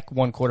like stack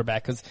one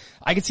quarterback because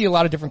I can see a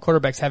lot of different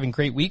quarterbacks having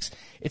great weeks.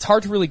 It's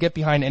hard to really get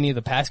behind any of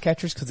the pass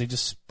catchers because they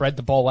just spread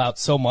the ball out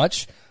so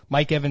much.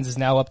 Mike Evans is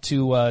now up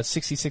to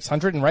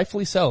 6,600, and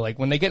rightfully so. Like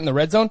when they get in the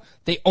red zone,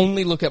 they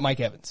only look at Mike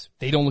Evans.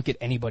 They don't look at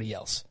anybody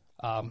else.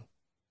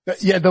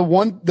 That's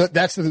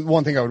the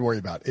one thing I would worry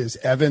about is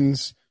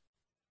Evans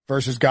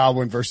versus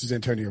Godwin versus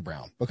Antonio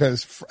Brown.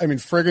 Because,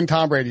 friggin'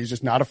 Tom Brady is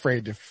just not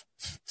afraid to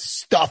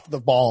stuff the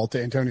ball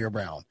to Antonio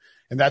Brown.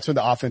 And that's when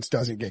the offense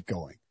doesn't get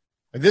going.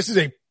 And this is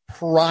a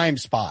prime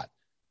spot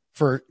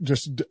for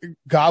just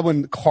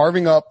Godwin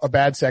carving up a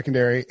bad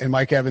secondary and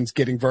Mike Evans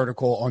getting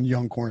vertical on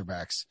young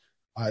cornerbacks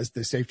as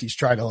the safeties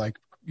try to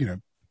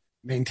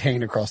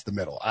maintain across the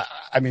middle.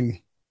 I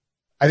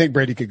think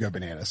Brady could go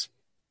bananas.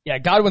 Yeah,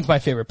 Godwin's my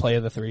favorite play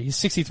of the three. He's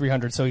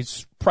 6,300, so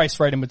he's priced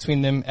right in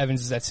between them.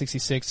 Evans is at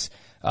 66.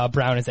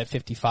 Brown is at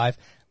 55.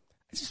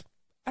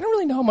 I don't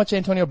really know how much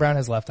Antonio Brown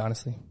has left,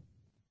 honestly.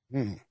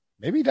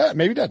 Maybe he does.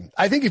 Maybe he doesn't.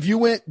 I think if you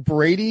went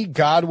Brady,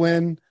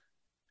 Godwin,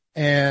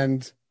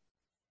 and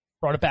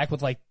brought it back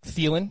with like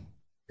Thielen.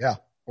 Yeah.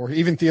 Or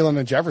even Thielen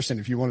and Jefferson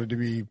if you wanted to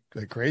be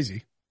like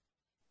crazy.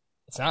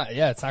 It's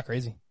not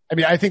crazy.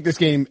 I think this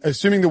game,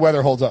 assuming the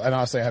weather holds up, and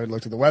honestly I haven't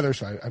looked at the weather,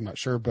 so I'm not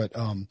sure, but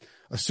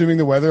assuming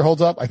the weather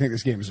holds up, I think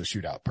this game is a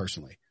shootout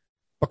personally.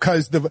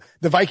 Because the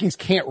Vikings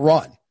can't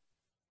run.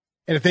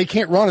 And if they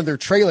can't run and they're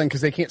trailing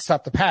because they can't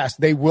stop the pass,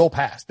 they will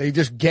pass. They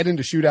just get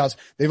into shootouts.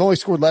 They've only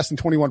scored less than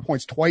 21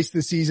 points twice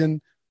this season.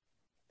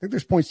 I think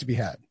there's points to be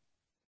had.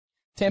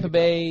 Tampa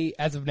Bay,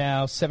 as of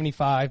now,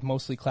 75,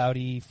 mostly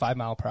cloudy,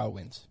 5-mile-per-hour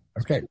winds.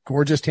 Okay,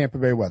 gorgeous Tampa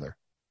Bay weather.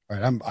 All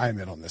right, I'm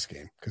in on this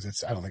game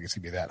because I don't think it's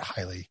gonna be that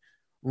highly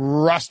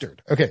rostered.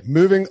 Okay,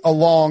 moving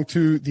along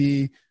to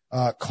the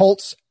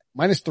Colts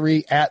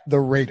 -3 at the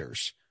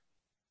Raiders.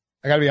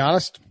 I gotta be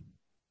honest,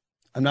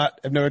 I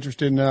have no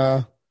interest in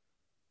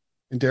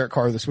Derek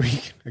Carr this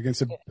week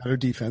against a better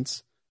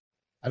defense.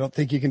 I don't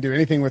think you can do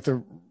anything with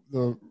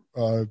the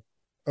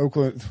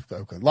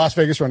Las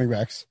Vegas running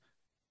backs.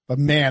 But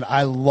man,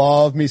 I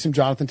love me some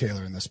Jonathan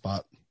Taylor in this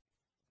spot.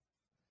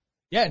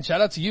 Yeah, and shout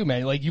out to you,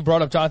 man. Like you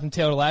brought up Jonathan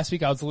Taylor last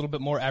week. I was a little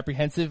bit more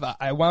apprehensive.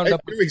 I wound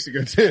up 3 weeks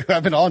ago too.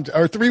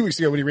 3 weeks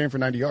ago when he ran for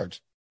 90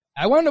 yards.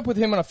 I wound up with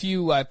him on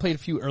I played a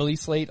few early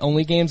slate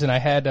only games and I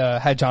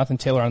had Jonathan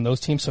Taylor on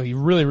those teams. So he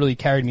really, really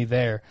carried me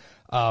there.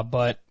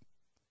 But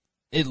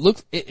it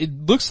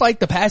looks like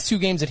the past 2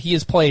 games that he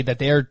has played that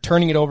they're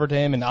turning it over to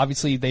him. And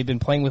obviously they've been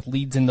playing with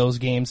leads in those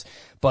games,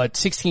 but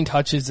 16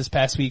 touches this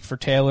past week for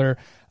Taylor.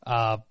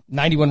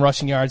 91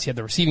 rushing yards. He had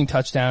the receiving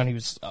touchdown. He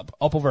was up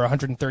over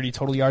 130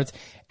 total yards.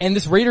 And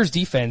this Raiders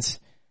defense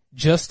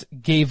just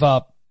gave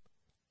up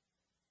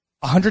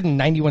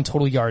 191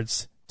 total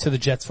yards to the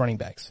Jets running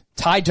backs.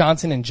 Ty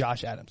Johnson and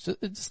Josh Adams.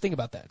 Just think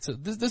about that. So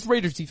this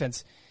Raiders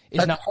defense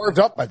is not carved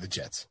up by the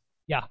Jets.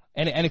 Yeah.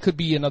 And it could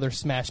be another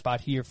smash spot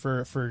here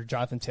for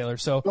Jonathan Taylor.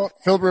 So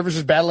Philip Rivers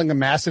is battling a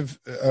massive,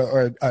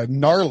 or a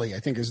gnarly,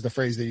 I think is the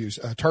phrase they use,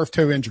 a turf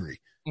toe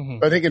injury. Mm-hmm.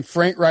 But I think in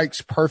Frank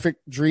Reich's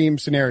perfect dream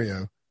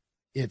scenario,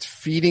 it's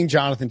feeding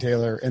Jonathan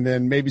Taylor and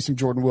then maybe some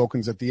Jordan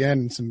Wilkins at the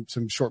end and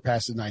some short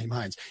passes to Nyheim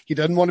Hines. He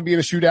doesn't want to be in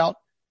a shootout.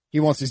 He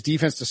wants his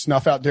defense to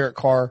snuff out Derek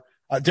Carr.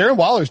 Darren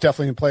Waller's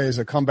definitely in play as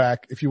a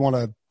comeback if you want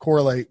to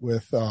correlate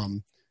with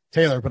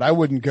Taylor, but I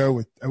wouldn't go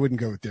with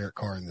Derek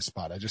Carr in this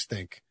spot. I just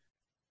think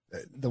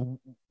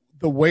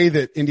the way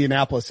that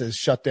Indianapolis has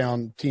shut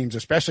down teams,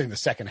 especially in the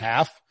second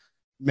half,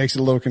 makes it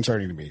a little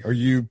concerning to me. Are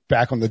you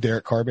back on the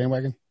Derek Carr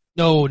bandwagon?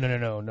 No.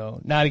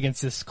 Not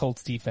against this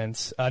Colts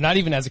defense. Not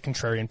even as a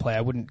contrarian play.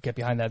 I wouldn't get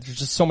behind that. There's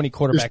just so many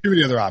quarterbacks. There's too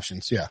many other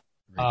options. Yeah.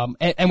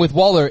 And with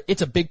Waller,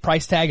 it's a big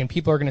price tag, and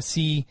people are going to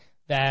see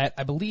that.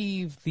 I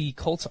believe the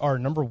Colts are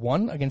number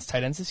 1 against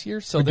tight ends this year.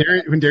 So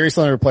when Darius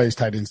Leonard plays,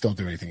 tight ends don't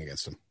do anything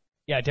against him.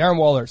 Yeah, Darren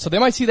Waller. So they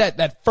might see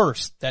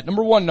that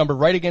number 1 number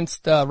right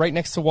next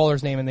to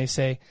Waller's name, and they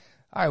say,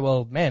 all right,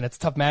 well, man, it's a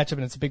tough matchup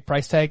and it's a big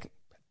price tag.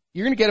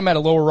 You're going to get him at a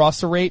lower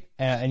roster rate,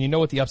 and you know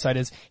what the upside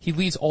is. He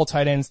leads all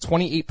tight ends,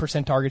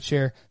 28% target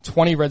share,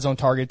 20 red zone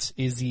targets,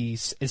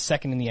 is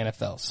second in the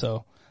NFL.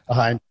 So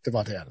behind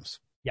Devontae Adams.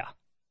 Yeah.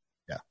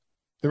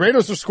 The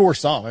Raiders will score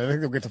some. I think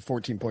they'll get to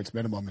 14 points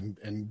minimum,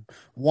 and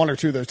 1 or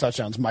 2 of those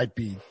touchdowns might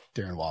be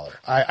Darren Waller.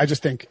 I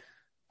think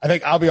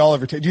I'll be all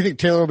over. Do you think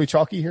Taylor will be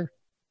chalky here?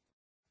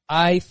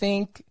 I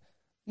think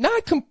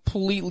not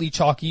completely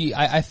chalky.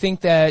 I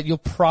think that you'll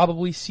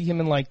probably see him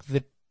in like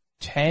the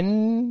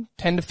 10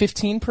 to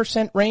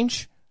 15%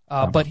 range.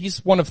 But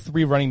he's one of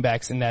 3 running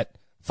backs in that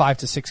 5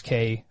 to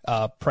 6K,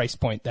 price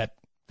point that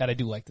I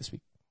do like this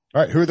week.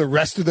 All right. Who are the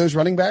rest of those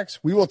running backs?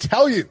 We will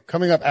tell you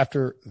coming up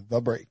after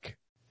the break.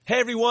 Hey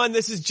everyone,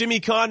 this is Jimmy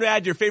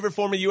Conrad, your favorite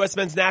former U.S.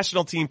 men's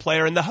national team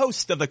player and the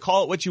host of the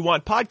Call It What You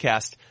Want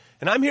podcast.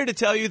 And I'm here to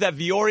tell you that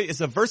Vuori is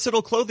a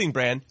versatile clothing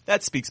brand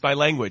that speaks my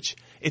language.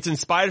 It's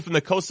inspired from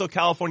the coastal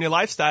California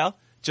lifestyle,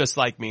 just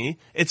like me.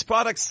 Its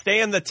products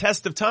stand the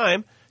test of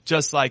time,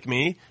 just like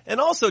me.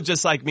 And also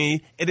just like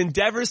me, it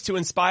endeavors to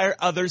inspire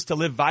others to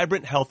live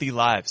vibrant, healthy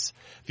lives.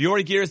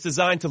 Vuori gear is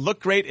designed to look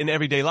great in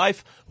everyday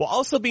life while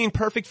also being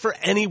perfect for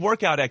any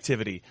workout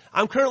activity.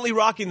 I'm currently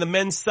rocking the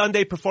men's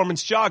Sunday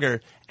Performance Jogger,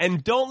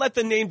 and don't let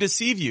the name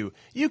deceive you.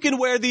 You can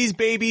wear these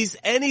babies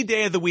any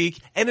day of the week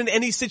and in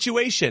any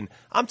situation.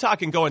 I'm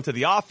talking going to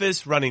the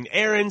office, running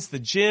errands, the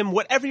gym,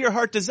 whatever your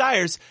heart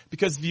desires,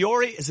 because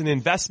Vuori is an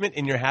investment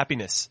in your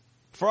happiness.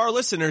 For our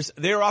listeners,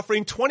 they are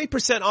offering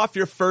 20% off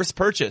your first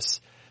purchase.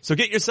 So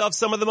get yourself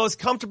some of the most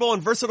comfortable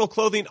and versatile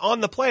clothing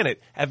on the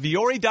planet at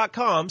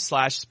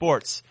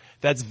vuori.com/sports.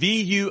 That's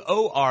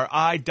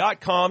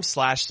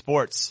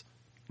VUORI.com/sports.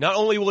 Not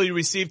only will you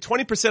receive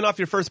 20% off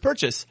your first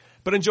purchase,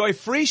 but enjoy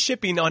free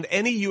shipping on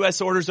any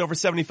U.S. orders over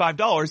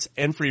 $75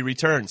 and free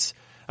returns.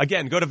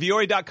 Again, go to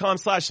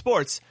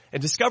vuori.com/sports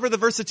and discover the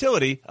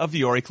versatility of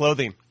Vuori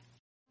clothing.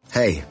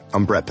 Hey,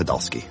 I'm Brett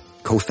Podolsky,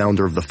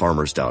 co-founder of The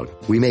Farmer's Dog.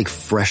 We make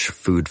fresh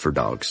food for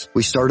dogs.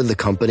 We started the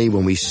company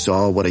when we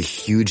saw what a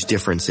huge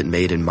difference it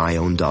made in my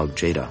own dog,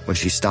 Jada, when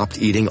she stopped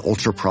eating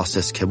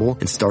ultra-processed kibble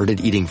and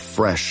started eating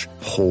fresh,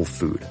 whole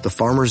food. The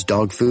Farmer's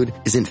Dog food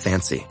isn't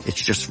fancy. It's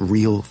just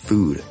real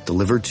food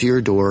delivered to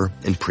your door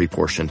in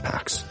pre-portioned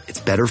packs. It's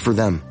better for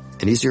them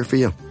and easier for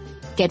you.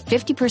 Get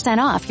 50%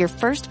 off your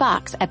first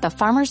box at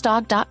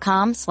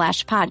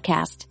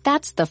thefarmersdog.com/podcast.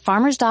 That's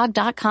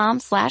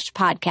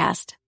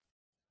thefarmersdog.com/podcast.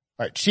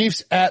 All right,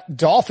 Chiefs at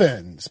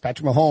Dolphins.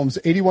 Patrick Mahomes,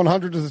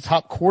 8,100 is the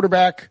top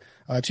quarterback.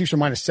 Chiefs are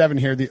 -7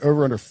 here. The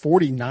over-under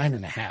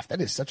 49.5.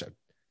 That is such a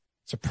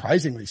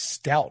surprisingly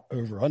stout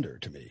over-under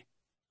to me.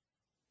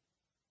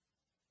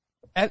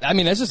 I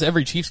mean, that's just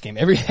every Chiefs game.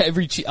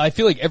 I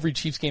feel like every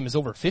Chiefs game is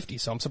over 50,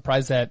 so I'm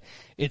surprised that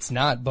it's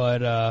not.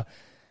 But,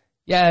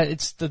 yeah,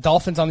 it's the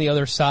Dolphins on the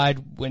other side.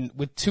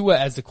 With Tua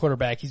as the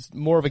quarterback, he's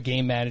more of a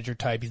game manager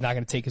type. He's not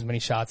going to take as many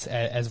shots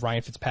as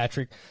Ryan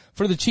Fitzpatrick.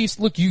 For the Chiefs,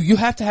 look, you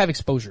have to have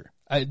exposure.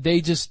 They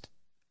just,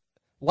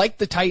 like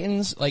the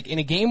Titans, like in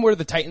a game where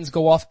the Titans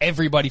go off,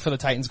 everybody for the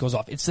Titans goes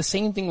off. It's the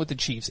same thing with the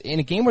Chiefs. In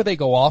a game where they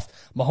go off,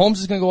 Mahomes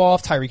is going to go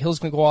off, Tyreek Hill is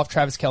going to go off,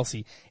 Travis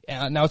Kelce.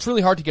 Now it's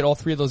really hard to get all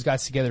 3 of those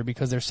guys together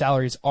because their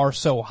salaries are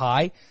so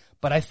high.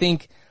 But I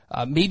think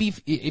maybe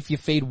if you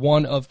fade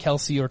one of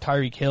Kelce or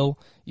Tyreek Hill,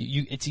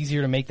 it's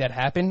easier to make that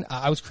happen.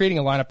 I was creating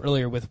a lineup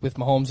earlier with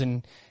Mahomes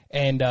and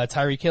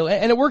Tyreek Hill,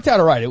 and it worked out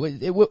all right.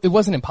 It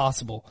wasn't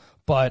impossible,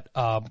 but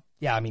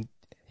yeah, I mean,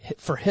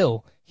 for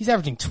Hill, he's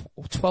averaging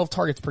 12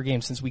 targets per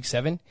game since week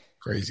 7.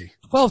 Crazy.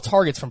 12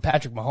 targets from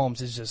Patrick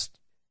Mahomes is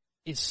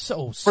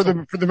so for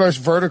the most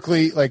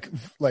vertically like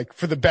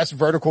for the best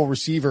vertical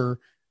receiver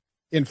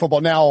in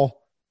football. Now,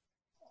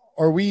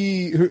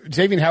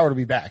 Xavier Howard will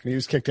be back, and he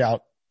was kicked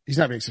out. He's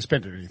not being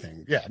suspended or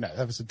anything. Yeah, no,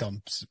 that was a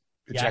dumb.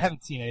 Yeah, I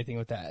haven't seen anything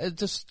with that.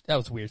 That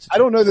was weird. I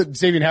don't know that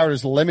Xavier Howard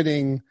is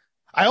limiting.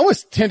 I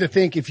almost tend to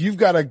think if you've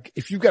got a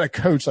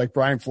coach like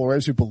Brian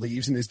Flores who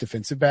believes in his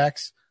defensive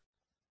backs,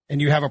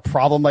 and you have a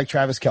problem like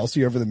Travis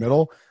Kelce over the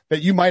middle,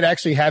 that you might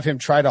actually have him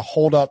try to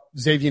hold up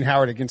Xavier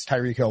Howard against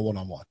Tyreek Hill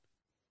one-on-one.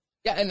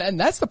 Yeah, and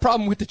that's the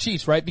problem with the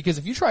Chiefs, right? Because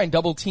if you try and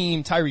double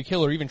team Tyreek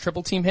Hill or even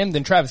triple team him,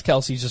 then Travis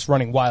Kelce's just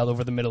running wild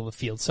over the middle of the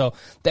field. So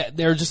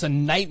they're just a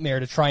nightmare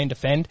to try and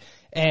defend.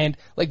 And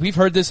like we've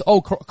heard this,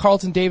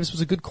 Carlton Davis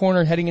was a good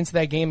corner heading into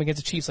that game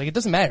against the Chiefs. Like it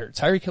doesn't matter.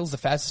 Tyreek Hill's the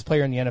fastest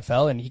player in the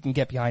NFL and he can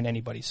get behind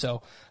anybody.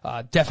 So,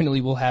 definitely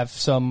we'll have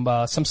some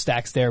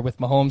stacks there with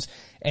Mahomes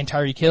and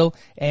Tyreek Hill.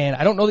 And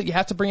I don't know that you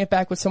have to bring it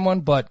back with someone,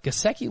 but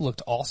Gesicki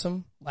looked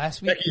awesome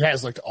last week. He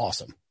has looked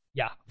awesome.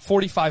 Yeah.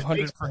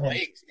 4,500 for him.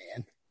 Man.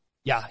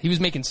 Yeah, he was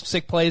making some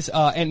sick plays.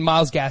 And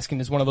Myles Gaskin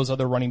is one of those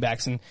other running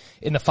backs in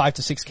the 5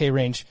 to 6K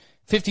range.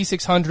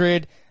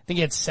 5,600. I think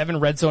he had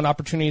 7 red zone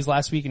opportunities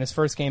last week in his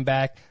first game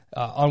back.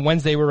 On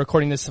Wednesday, we're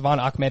recording this.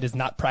 Savon Ahmed is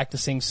not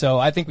practicing, so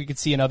I think we could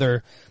see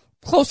another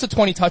close to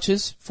 20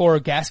 touches for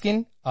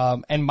Gaskin.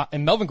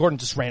 And Melvin Gordon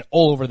just ran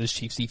all over this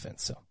Chiefs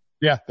defense. So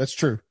yeah, that's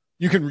true.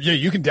 You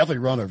can definitely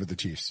run over the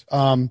Chiefs.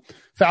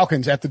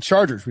 Falcons at the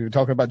Chargers. We've been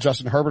talking about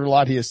Justin Herbert a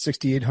lot. He has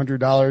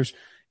 $6,800.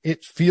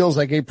 It feels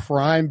like a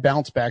prime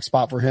bounce back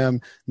spot for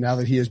him now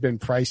that he has been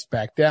priced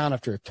back down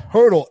after a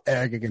total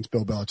egg against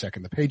Bill Belichick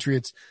and the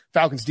Patriots.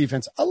 Falcons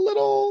defense a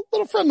little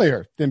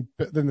friendlier than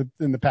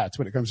the Pats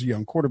when it comes to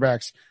young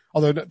quarterbacks,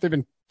 although they've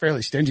been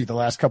fairly stingy the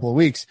last couple of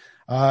weeks.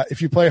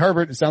 If you play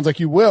Herbert, it sounds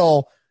like you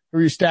will. Who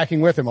are you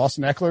stacking with him?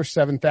 Austin Eckler,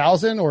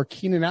 7,000 or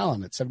Keenan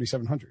Allen at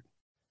 7,700?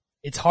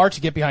 It's hard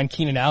to get behind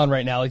Keenan Allen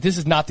right now. Like, this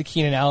is not the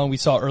Keenan Allen we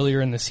saw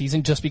earlier in the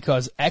season just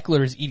because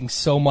Eckler is eating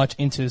so much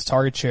into his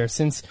target share.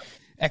 Since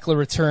Eckler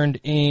returned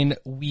in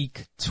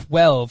week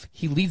 12,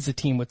 he leads the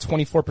team with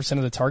 24%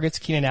 of the targets.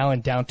 Keenan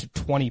Allen down to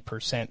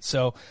 20%.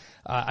 So,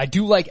 I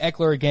do like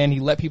Eckler again. He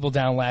let people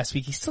down last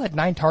week. He still had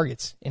 9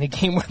 targets in a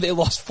game where they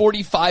lost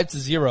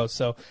 45-0.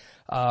 So,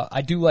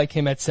 I do like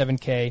him at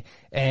 7K.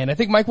 And I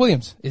think Mike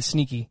Williams is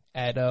sneaky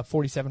at,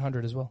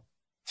 4,700 as well.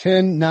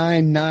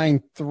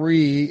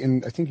 10-9-9-3,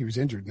 and I think he was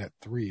injured in that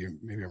 3, or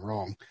maybe I'm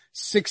wrong.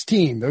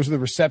 16. Those are the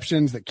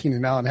receptions that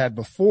Keenan Allen had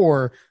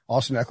before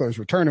Austin Eckler's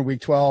return in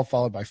week 12,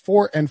 followed by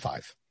 4 and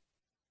 5.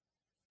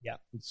 Yeah.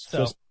 It's so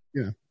just,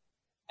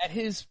 at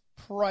his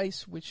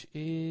price, which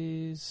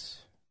is,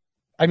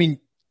 I mean,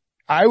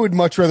 I would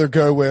much rather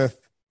go with,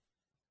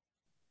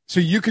 so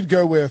you could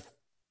go with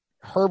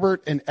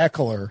Herbert and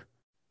Eckler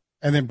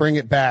and then bring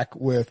it back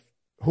with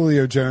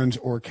Julio Jones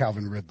or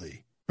Calvin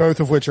Ridley,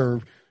 both of which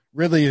are,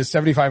 Ridley is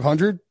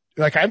 7,500.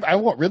 Like I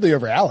want Ridley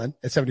over Allen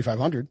at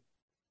 7,500.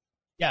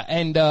 yeah,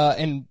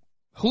 and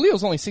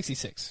Julio's only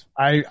 66.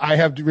 I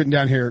have written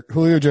down here,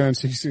 Julio Jones,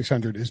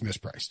 6,600 is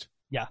mispriced.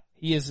 Yeah,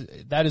 he is.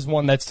 That is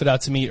one that stood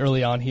out to me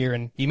early on here,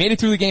 and he made it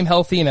through the game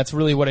healthy, and that's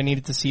really what I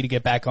needed to see to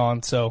get back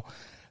on. So,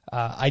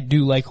 I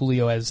do like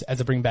Julio as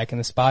a bring back in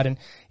the spot. And,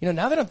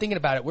 now that I'm thinking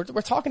about it,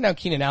 we're talking down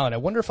Keenan Allen. I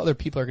wonder if other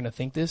people are going to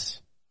think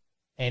this,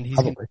 and he's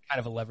going to be kind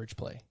of a leverage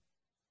play.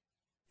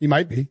 He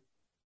might be.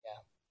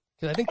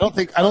 Cause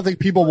I don't think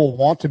people will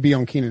want to be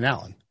on Keenan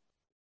Allen.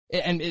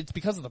 And it's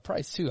because of the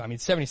price too. I mean,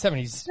 77,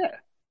 he's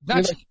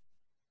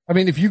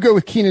if you go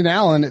with Keenan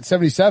Allen at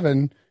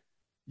 77,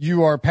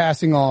 you are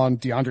passing on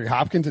DeAndre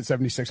Hopkins at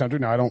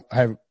 7,600. Now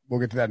we'll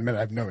get to that in a minute.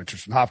 I have no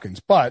interest in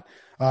Hopkins, but,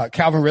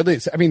 Calvin Ridley,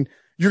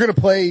 you're going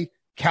to play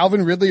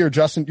Calvin Ridley or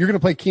you're going to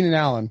play Keenan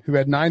Allen, who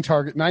had 9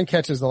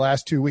 catches the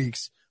last 2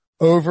 weeks,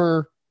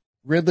 over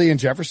Ridley and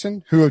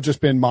Jefferson, who have just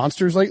been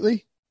monsters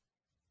lately.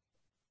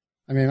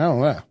 I don't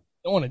know.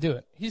 Don't want to do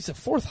it. He's the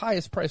 4th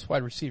highest priced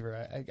wide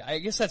receiver. I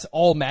guess that's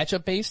all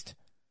matchup based.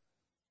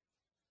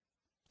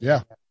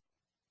 Yeah.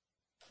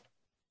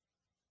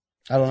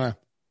 I don't know.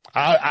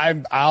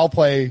 I'll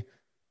play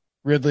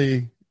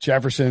Ridley,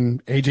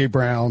 Jefferson, AJ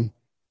Brown,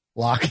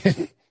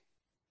 Lockett,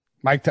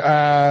 Mike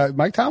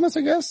Thomas,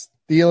 I guess,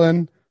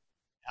 Thielen.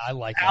 I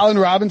like Allen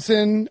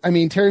Robinson.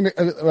 maybe Terry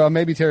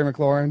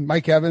McLaurin,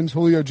 Mike Evans,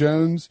 Julio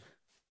Jones.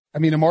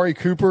 Amari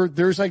Cooper.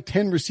 There's like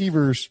 10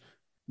 receivers.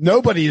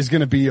 Nobody is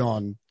going to be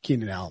on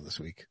Keenan Allen this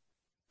week,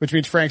 which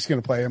means Frank's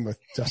going to play him with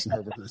Justin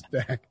Herbert in his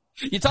bag.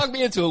 You talked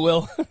me into it,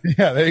 Will.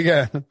 Yeah, there you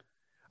go.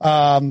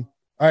 All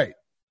right.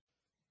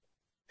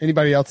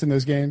 Anybody else in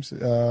those games?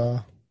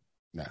 No.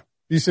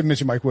 You said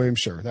mention Mike Williams.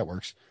 Sure, that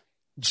works.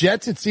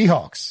 Jets at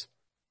Seahawks.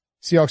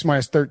 Seahawks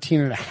minus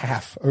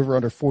 13.5 over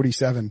under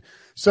 47.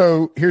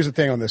 So here's the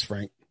thing on this,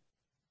 Frank.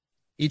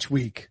 Each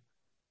week,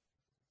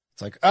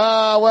 it's like,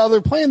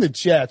 they're playing the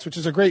Jets, which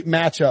is a great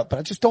matchup, but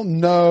I just don't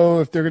know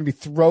if they're going to be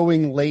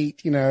throwing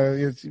late.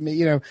 They're going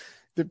to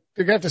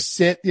have to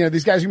sit.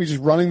 These guys are going to be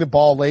just running the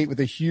ball late with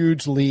a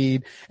huge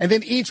lead. And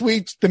then each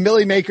week, the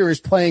Millie Maker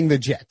is playing the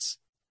Jets.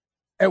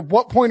 At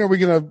what point are we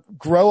going to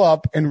grow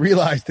up and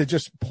realize that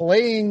just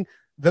playing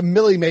the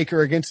Millie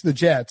Maker against the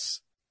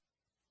Jets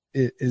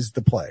is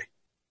the play?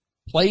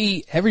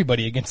 Play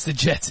everybody against the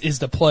Jets is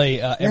the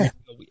play. Every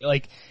single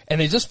week.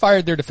 And they just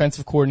fired their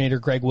defensive coordinator,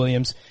 Greg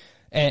Williams.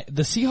 And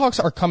the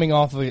Seahawks are coming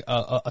off of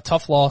a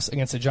tough loss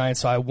against the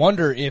Giants, so I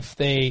wonder if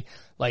they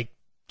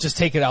just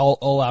take it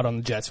all out on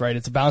the Jets, right?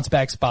 It's a bounce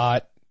back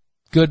spot,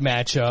 good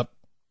matchup.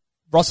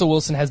 Russell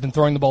Wilson has been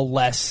throwing the ball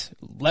less.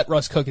 Let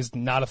Russ cook is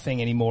not a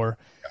thing anymore.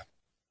 Yeah.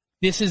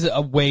 This is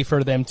a way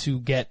for them to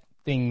get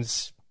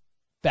things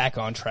back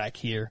on track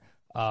here.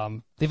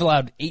 They've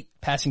allowed 8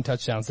 passing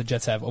touchdowns, the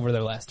Jets have, over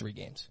their last 3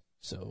 games.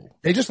 So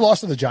they just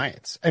lost to the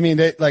Giants.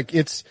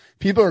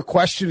 People are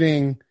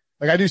questioning.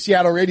 I do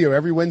Seattle radio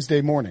every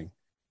Wednesday morning,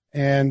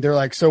 and they're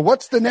like, so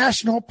what's the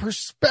national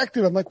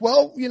perspective? I'm like,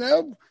 well,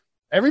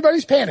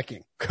 everybody's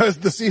panicking because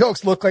the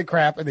Seahawks look like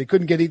crap and they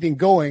couldn't get anything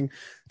going.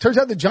 Turns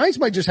out the Giants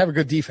might just have a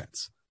good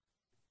defense,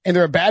 and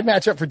they're a bad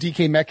matchup for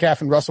DK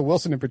Metcalf and Russell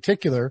Wilson in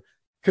particular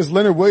because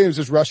Leonard Williams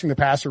is rushing the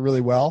passer really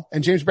well,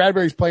 and James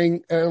Bradbury's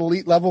playing an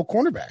elite level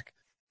cornerback.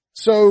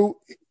 So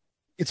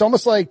it's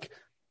almost like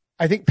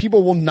I think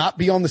people will not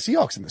be on the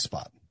Seahawks in this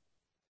spot.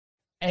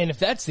 And if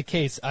that's the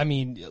case,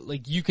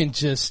 you can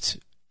just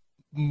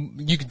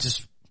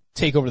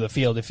take over the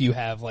field if you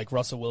have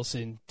Russell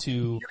Wilson to.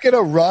 You get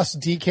a Russ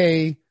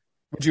DK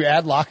Would you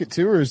add Lockett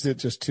too, or is it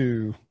just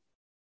too?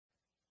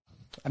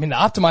 I mean, the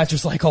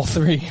optimizers like all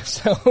three,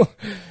 so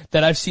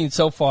that I've seen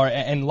so far,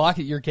 and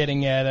Lockett you're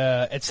getting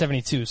at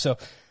 72. So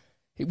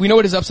we know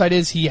what his upside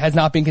is. He has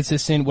not been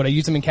consistent. Would I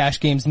use him in cash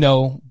games?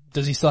 No.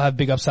 Does he still have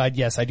big upside?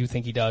 Yes, I do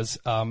think he does.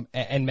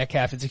 And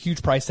Metcalf, it's a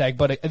huge price tag,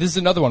 but this is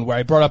another one where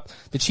I brought up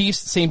the Chiefs.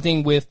 Same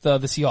thing with the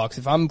Seahawks.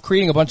 If I'm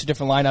creating a bunch of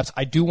different lineups,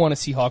 I do want a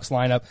Seahawks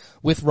lineup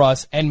with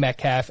Russ and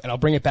Metcalf, and I'll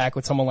bring it back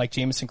with someone like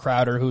Jamison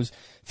Crowder, who's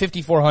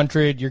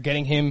 5,400. You're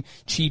getting him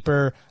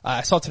cheaper.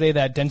 I saw today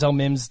that Denzel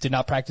Mims did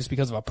not practice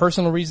because of a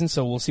personal reason,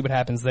 so we'll see what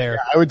happens there.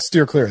 Yeah, I would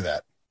steer clear of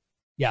that.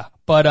 Yeah,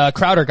 but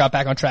Crowder got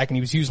back on track and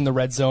he was using the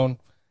red zone.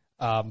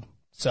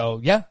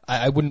 So yeah,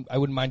 I wouldn't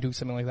mind doing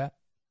something like that.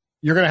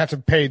 You're going to have to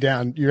pay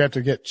down. You have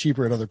to get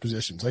cheaper at other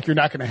positions. Like you're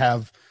not going to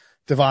have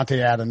Devontae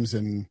Adams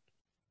and,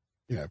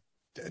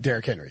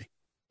 Derrick Henry.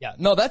 Yeah,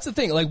 no, that's the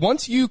thing. Like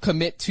once you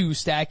commit to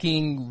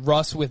stacking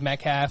Russ with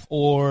Metcalf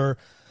or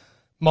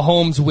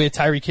Mahomes with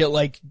Tyreek Hill,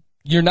 like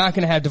you're not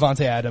going to have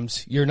Devontae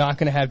Adams. You're not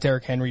going to have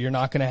Derrick Henry. You're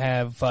not going to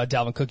have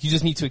Dalvin Cook. You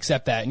just need to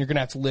accept that, and you're going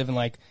to have to live in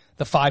like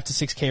the 5 to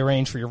 6K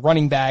range for your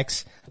running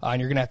backs,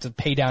 and you're going to have to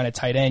pay down at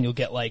tight end. You'll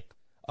get like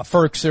a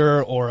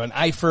Ferkser or an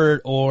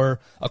Eifert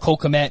or a Cole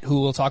Kmet, who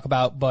we'll talk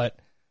about, but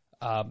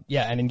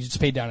yeah, and then you just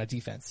pay down a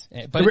defense.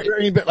 But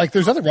like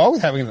there's nothing wrong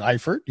with having an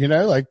Eifert,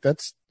 like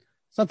it's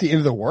not the end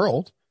of the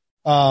world.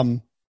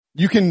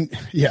 You can,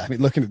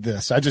 looking at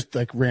this, I just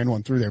like ran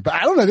one through there, but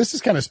I don't know. This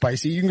is kind of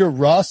spicy. You can go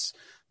Russ,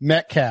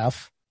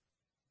 Metcalf,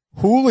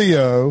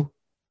 Julio,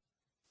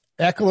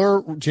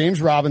 Eckler,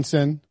 James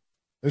Robinson.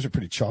 Those are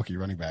pretty chalky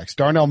running backs.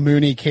 Darnell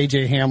Mooney,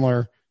 KJ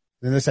Hamler.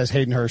 Then this has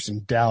Hayden Hurst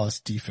and Dallas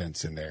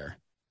defense in there.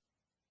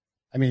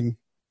 I mean,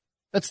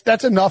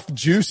 that's enough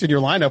juice in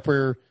your lineup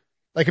where,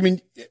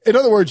 in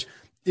other words,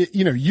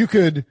 you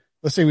could,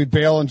 let's say we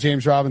bail on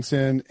James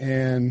Robinson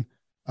and,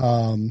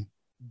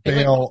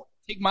 bail.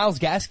 Take Myles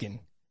Gaskin.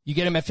 You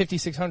get him at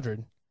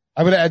 5,600.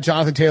 I would add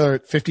Jonathan Taylor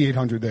at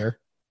 5,800 there.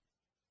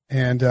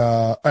 And,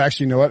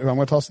 actually, you know what? Who I'm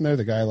going to toss in there,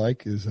 the guy I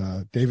like is,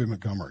 David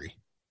Montgomery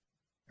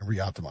and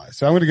re-optimize.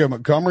 So I'm going to go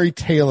Montgomery,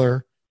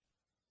 Taylor,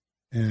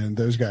 and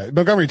those guys.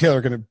 Montgomery and Taylor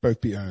are going to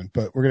both be owned,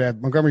 but we're going to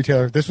have Montgomery,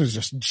 Taylor. This was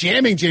just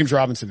jamming James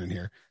Robinson in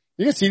here.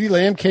 You got CeeDee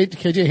Lamb,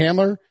 KJ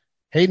Hamler,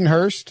 Hayden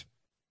Hurst.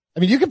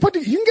 I mean, you can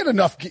get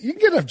enough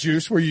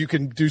juice where you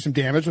can do some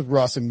damage with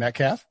Russ and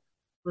Metcalf.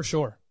 For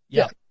sure.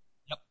 Yeah.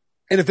 Yep.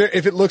 And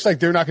if it looks like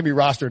they're not going to be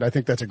rostered, I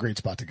think that's a great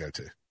spot to go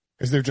to.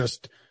 Because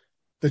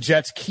the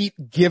Jets keep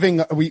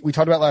giving, we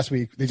talked about last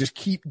week, they just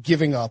keep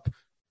giving up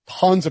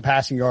tons of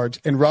passing yards,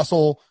 and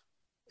Russell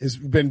has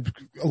been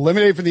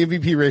eliminated from the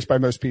MVP race by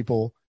most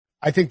people.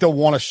 I think they'll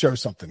want to show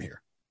something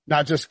here,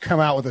 not just come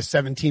out with a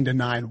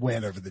 17-9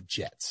 win over the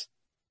Jets.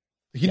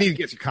 You need to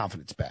get your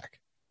confidence back.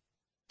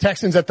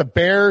 Texans at the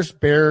Bears.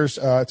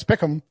 It's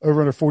Pick'em over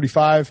under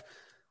 45.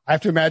 I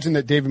have to imagine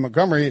that David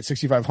Montgomery at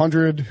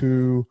 6,500,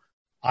 who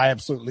I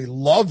absolutely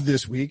love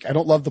this week. I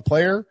don't love the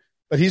player,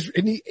 but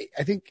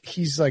I think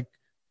he's like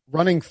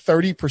running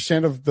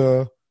 30%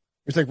 of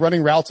it's like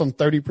running routes on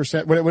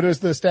 30%. What is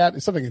the stat?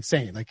 It's something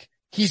insane. Like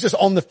he's just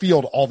on the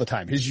field all the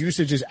time. His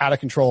usage is out of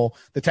control.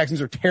 The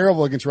Texans are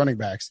terrible against running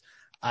backs.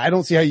 I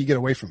don't see how you get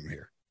away from him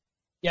here.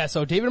 Yeah.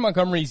 So David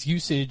Montgomery's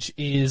usage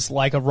is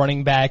like a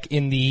running back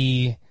in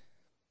the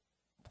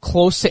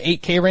close to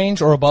 8K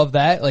range or above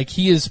that. Like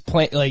he is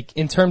playing, like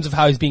in terms of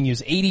how he's being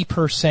used,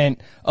 80%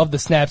 of the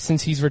snaps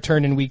since he's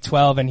returned in week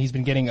 12, and he's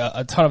been getting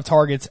a ton of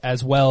targets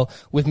as well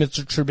with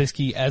Mitchell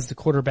Trubisky as the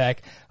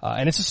quarterback.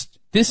 And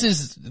this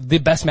is the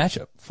best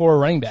matchup for a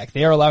running back.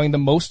 They are allowing the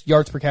most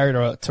yards per carry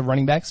to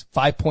running backs,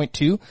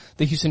 5.2.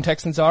 The Houston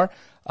Texans are,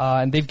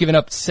 and they've given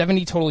up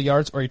 70 total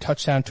yards or a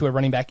touchdown to a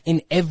running back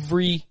in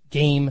every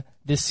game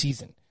this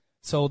season.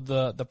 So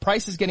the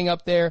price is getting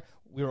up there.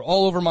 We were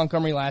all over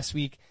Montgomery last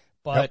week.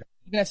 But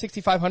even at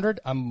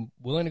 6,500, I'm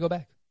willing to go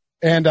back.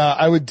 And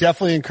I would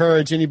definitely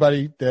encourage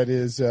anybody that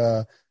is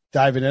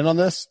diving in on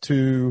this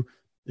to,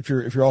 if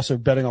you're also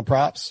betting on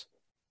props,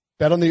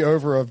 bet on the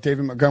over of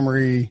David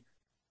Montgomery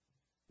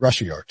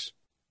rushing yards.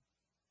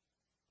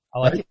 I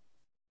like it.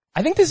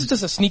 I think this is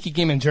just a sneaky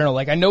game in general.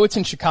 Like I know it's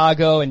in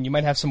Chicago, and you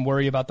might have some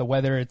worry about the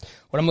weather.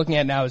 What I'm looking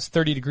at now is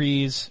 30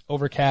 degrees,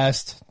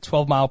 overcast,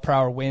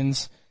 12-mile-per-hour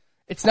winds.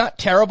 It's not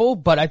terrible,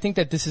 but I think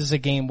that this is a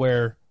game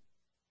where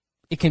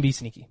it can be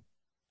sneaky.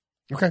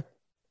 Okay.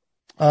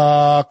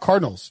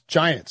 Cardinals,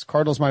 Giants.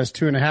 Cardinals minus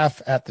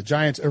 2.5 at the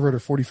Giants, over under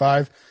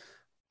 45.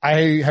 I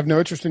have no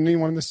interest in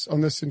anyone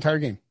on this entire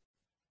game.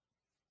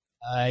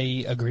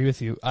 I agree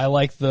with you. I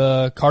like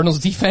the Cardinals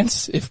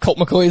defense if Colt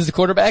McCoy is the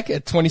quarterback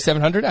at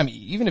 2,700. I mean,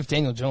 even if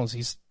Daniel Jones,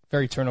 he's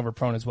very turnover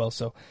prone as well.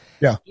 So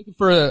yeah, looking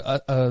for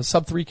a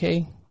sub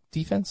 3K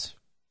defense,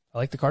 I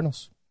like the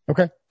Cardinals.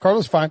 Okay.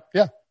 Cardinals fine.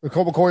 Yeah. With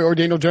Colt McCoy or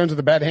Daniel Jones with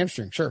a bad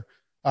hamstring. Sure.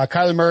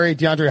 Kyler Murray,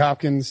 DeAndre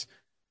Hopkins.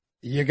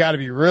 You got to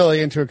be really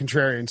into a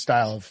contrarian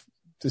style of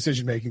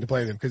decision making to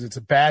play them, because it's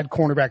a bad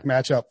cornerback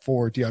matchup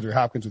for DeAndre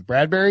Hopkins with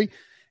Bradbury,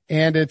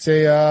 and it's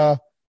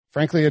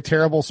frankly a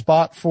terrible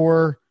spot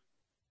for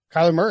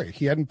Kyler Murray.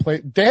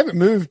 They haven't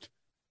moved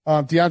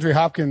DeAndre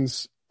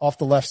Hopkins off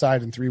the left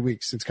side in 3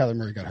 weeks since Kyler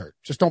Murray got hurt.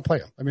 Just don't play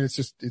him. I mean,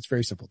 it's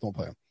very simple. Don't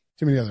play him.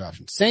 Too many other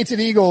options. Saints at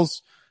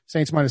Eagles.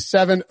 Saints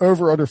 -7,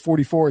 over under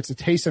 44. It's a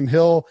Taysom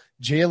Hill,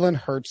 Jalen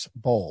Hurts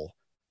bowl.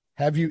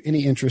 Have you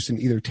any interest in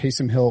either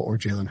Taysom Hill or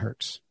Jalen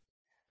Hurts?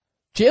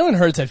 Jalen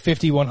Hurts at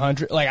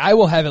 5,100. Like, I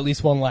will have at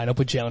least one lineup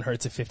with Jalen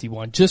Hurts at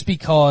 51, just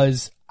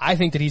because I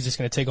think that he's just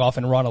going to take off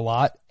and run a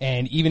lot.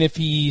 And even if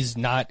he's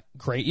not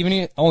great, even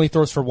if he only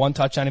throws for 1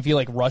 touchdown, if he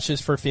like rushes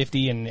for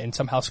 50 and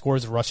somehow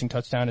scores a rushing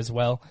touchdown as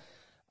well,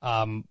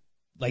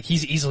 like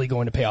he's easily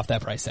going to pay off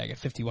that price tag at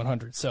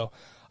 5,100. So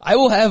I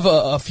will have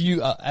a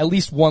few, at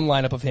least one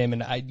lineup of him,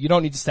 and you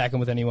don't need to stack him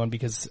with anyone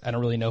because I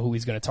don't really know who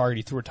he's going to target.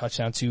 He threw a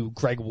touchdown to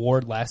Greg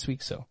Ward last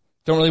week, so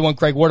don't really want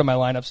Greg Ward in my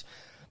lineups.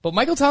 But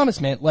Michael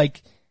Thomas, man,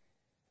 like,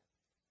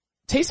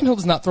 Taysom Hill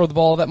does not throw the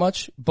ball that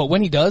much, but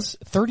when he does,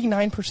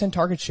 39%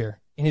 target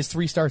share in his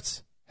 3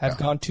 starts have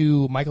gone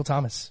to Michael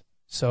Thomas.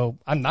 So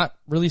I'm not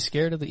really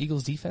scared of the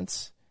Eagles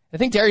defense. I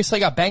think Darius Slay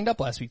got banged up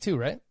last week too,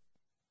 right?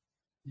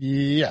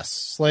 Yes.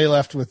 Slay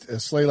left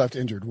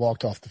injured,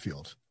 walked off the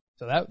field.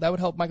 So that would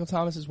help Michael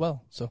Thomas as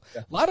well. So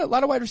a lot of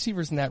wide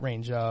receivers in that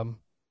range,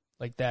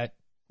 like that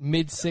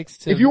mid-6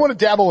 to. If you want to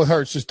dabble with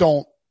Hurts, you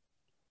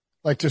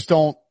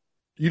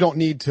don't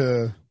need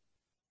to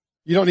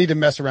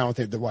mess around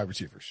with the wide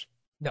receivers.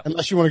 No.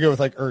 Unless you want to go with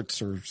like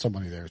Ertz or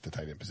somebody there at the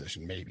tight end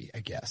position, maybe, I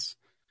guess.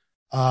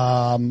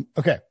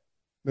 Okay.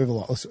 Move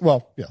along. Let's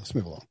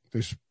move along.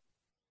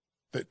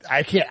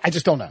 I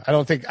just don't know.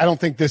 I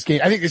think this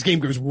game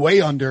goes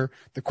way under.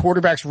 The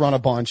quarterbacks run a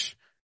bunch.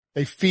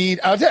 They feed.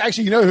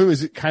 Actually, you know who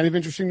is kind of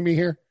interesting to me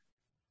here?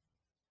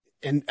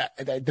 And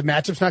the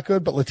matchup's not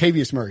good, but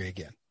Latavius Murray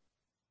again.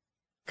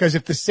 Because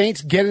if the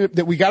Saints get it,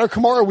 that we got our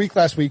Kamara week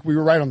last week, we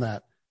were right on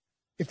that.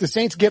 If the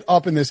Saints get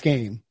up in this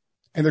game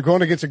and they're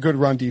going against a good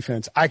run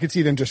defense, I could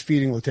see them just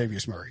feeding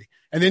Latavius Murray.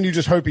 And then you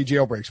just hope he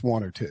jailbreaks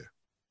 1 or 2.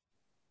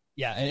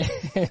 Yeah,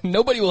 and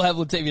nobody will have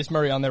Latavius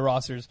Murray on their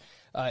rosters.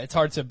 It's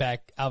hard to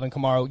back Alvin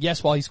Kamara.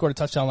 Yes, while he scored a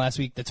touchdown last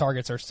week, the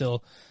targets are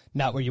still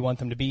not where you want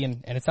them to be,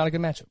 and it's not a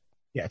good matchup.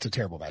 Yeah, it's a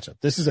terrible matchup.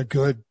 This is a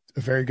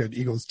very good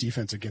Eagles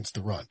defense against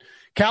the run.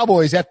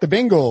 Cowboys at the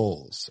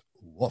Bengals.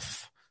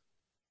 Woof.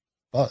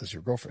 Buzz,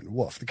 your girlfriend.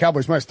 Woof. The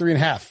Cowboys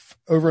 -3.5,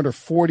 over under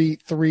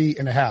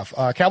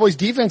 43.5. Cowboys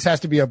defense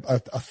has to be a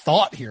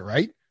thought here,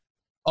 right?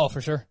 Oh,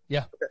 for sure.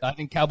 Yeah. I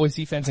think Cowboys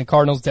defense and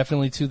Cardinals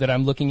definitely two that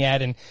I'm looking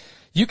at. And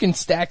you can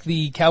stack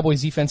the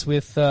Cowboys defense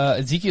with,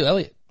 Ezekiel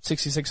Elliott,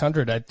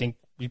 6,600. I think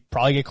we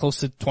probably get close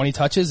to 20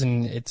 touches,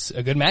 and it's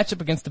a good matchup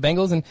against the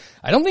Bengals. And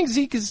I don't think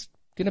Zeke is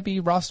going to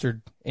be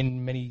rostered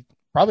in many.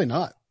 Probably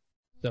not.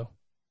 So.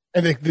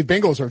 And the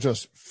Bengals are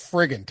just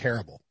friggin'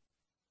 terrible.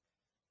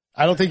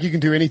 I don't think you can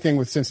do anything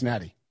with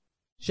Cincinnati.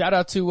 Shout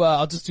out to,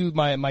 I'll just do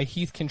my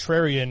Heath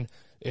contrarian,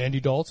 Andy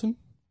Dalton.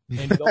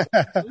 I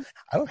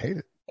don't hate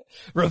it.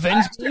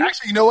 Revenge.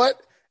 Actually, you know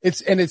what?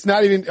 It's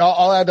not even,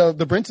 I'll add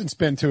the Brinson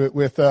spin to it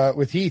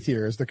with Heath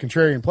here as the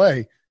contrarian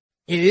play.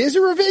 It is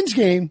a revenge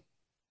game.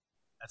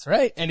 That's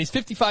right. And he's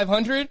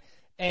 5,500,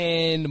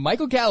 and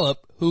Michael Gallup,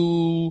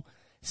 who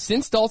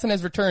since Dalton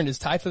has returned is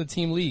tied for the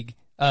team lead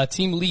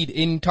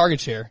in target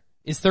share,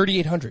 is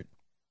 3,800.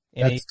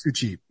 That's too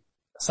cheap.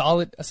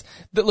 Solid.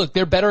 Look,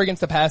 they're better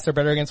against the pass. They're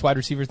better against wide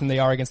receivers than they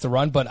are against the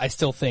run, but I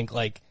still think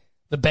like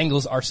the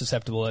Bengals are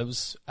susceptible. It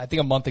was, I think,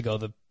 a month ago,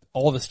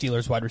 all the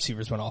Steelers wide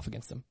receivers went off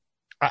against them.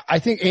 I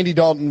think Andy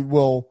Dalton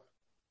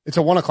it's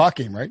a 1:00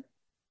 game, right?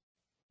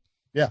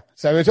 Yeah.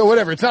 So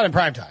whatever. It's not in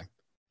prime time.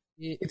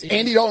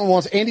 Andy Dalton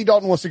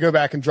wants to go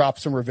back and drop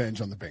some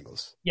revenge on the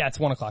Bengals. Yeah, it's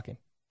 1:00 game.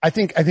 I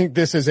think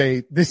this is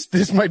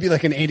this might be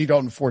like an Andy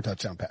Dalton 4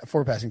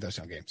 passing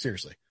touchdown game.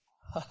 Seriously.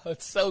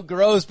 It's so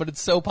gross, but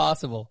it's so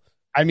possible.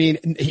 I mean,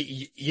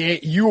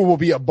 you will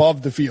be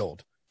above the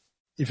field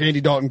if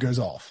Andy Dalton goes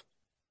off.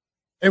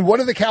 And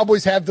what do the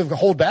Cowboys have to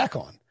hold back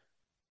on?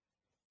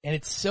 And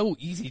it's so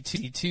easy to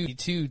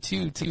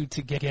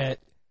get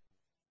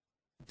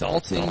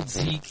Dalton,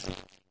 Zeke,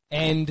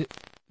 and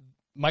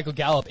Michael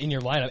Gallup in your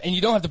lineup. And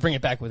you don't have to bring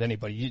it back with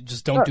anybody. You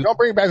just don't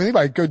bring it back with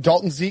anybody. Go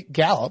Dalton, Zeke,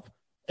 Gallup,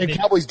 and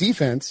Cowboys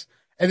defense.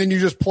 And then you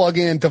just plug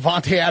in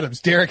Devontae Adams,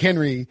 Derrick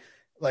Henry,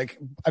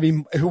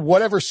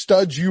 whatever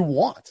studs you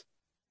want.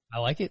 I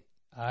like it.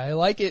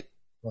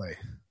 Boy,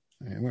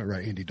 I'm going to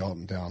write Andy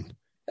Dalton down.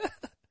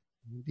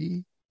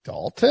 Andy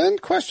Dalton? ?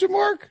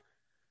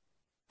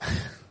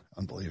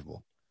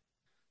 Unbelievable.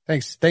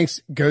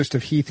 Thanks, Ghost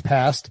of Heath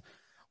Past.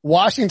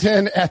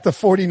 Washington at the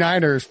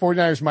 49ers.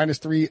 49ers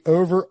 -3,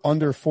 over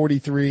under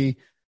 43.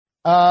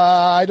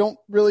 I don't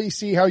really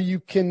see how you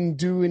can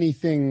do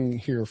anything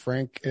here,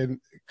 Frank,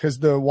 because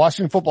the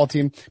Washington football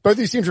team, both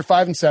these teams are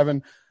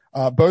 5-7.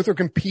 Both are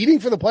competing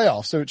for the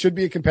playoffs, so it should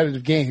be a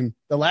competitive game.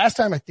 The last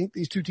time I think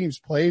these two teams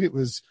played, it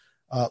was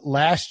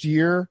last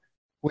year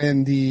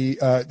when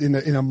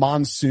in a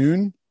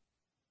monsoon,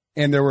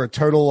 and there were a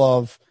total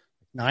of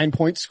 9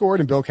 points scored,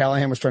 and Bill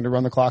Callahan was trying to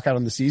run the clock out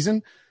on the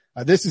season.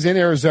 This is in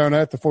Arizona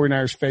at the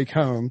 49ers fake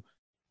home.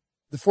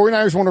 The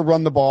 49ers want to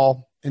run the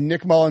ball, and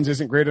Nick Mullins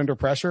isn't great under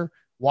pressure.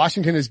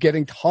 Washington is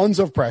getting tons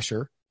of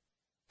pressure,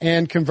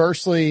 and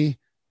conversely,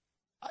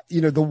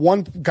 The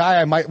one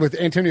guy I might, with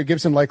Antonio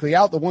Gibson likely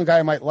out, the one guy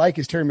I might like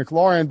is Terry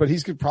McLaurin, but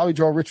he's could probably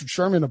draw Richard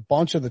Sherman a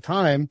bunch of the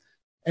time.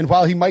 And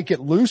while he might get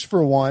loose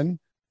for one,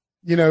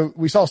 we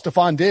saw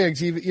Stephon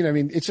Diggs,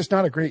 it's just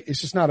not a great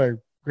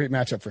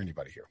matchup for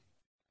anybody here.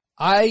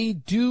 I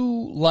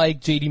do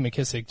like J.D.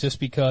 McKissick just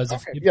because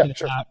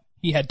sure.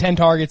 He had 10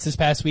 targets this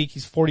past week.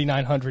 He's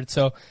 4,900.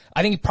 So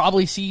I think he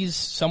probably sees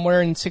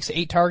somewhere in 6 to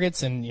 8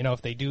 targets. And,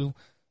 if they do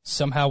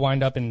somehow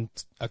wind up in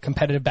a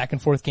competitive back and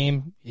forth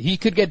game, he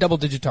could get double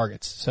digit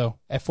targets. So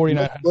at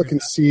 4,900. Look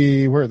and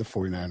see where are the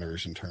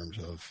 49ers in terms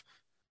of,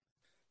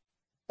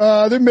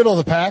 they're middle of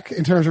the pack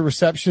in terms of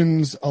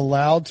receptions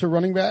allowed to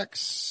running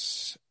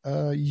backs,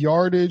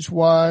 yardage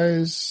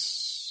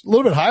wise, a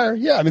little bit higher.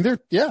 Yeah. I mean,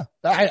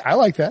 I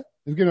like that.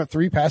 They're giving up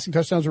 3 passing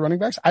touchdowns to running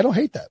backs. I don't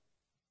hate that.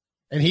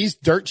 And he's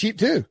dirt cheap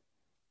too.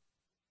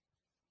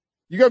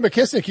 You go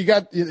McKissick, you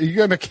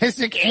go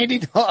McKissick, Andy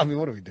Dalton. I mean,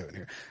 what are we doing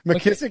here?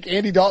 McKissick,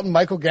 Andy Dalton,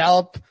 Michael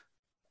Gallup.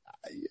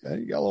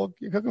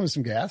 You're cooking with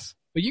some gas.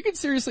 But you could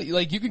seriously,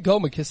 you could go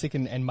McKissick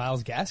and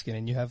Myles Gaskin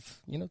and you have,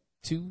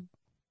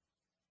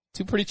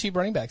 two pretty cheap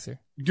running backs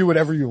there. You do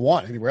whatever you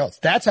want anywhere else.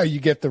 That's how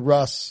you get the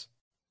Russ,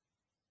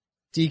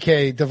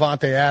 DK,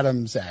 Devontae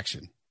Adams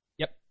action.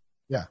 Yep.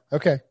 Yeah.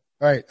 Okay.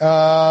 All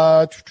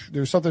right.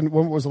 There's something.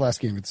 When was the last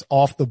game? It's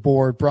off the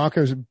board.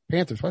 Broncos and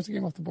Panthers. Why is the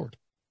game off the board?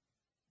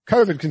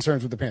 COVID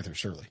concerns with the Panthers,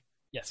 surely.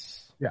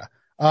 Yes. Yeah.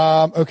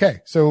 Okay.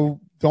 So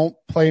don't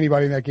play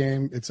anybody in that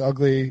game. It's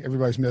ugly.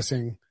 Everybody's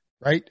missing,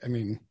 right? I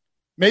mean,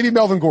 maybe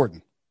Melvin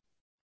Gordon.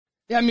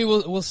 Yeah. I mean,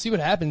 we'll see what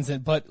happens,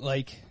 but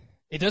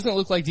it doesn't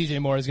look like DJ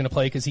Moore is going to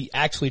play because he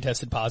actually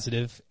tested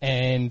positive,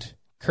 and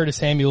Curtis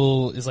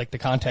Samuel is the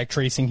contact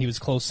tracing. He was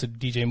close to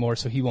DJ Moore,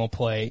 so he won't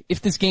play.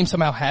 If this game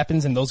somehow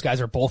happens and those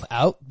guys are both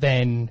out,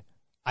 then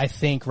I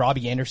think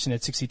Robbie Anderson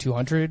at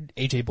 6,200,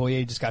 AJ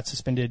Boye just got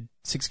suspended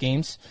 6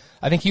 games.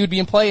 I think he would be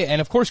in play. And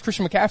of course,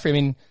 Christian McCaffrey, I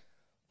mean,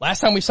 last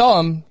time we saw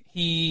him,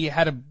 he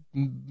had a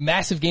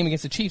massive game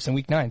against the Chiefs in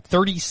week 9,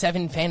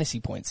 37 fantasy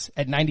points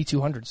at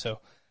 9,200. So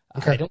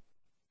okay.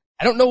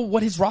 I don't know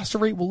what his roster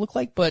rate will look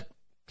like, but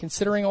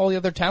considering all the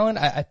other talent,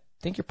 I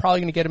think you're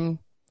probably going to get him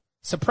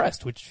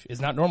suppressed, which is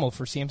not normal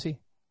for CMC.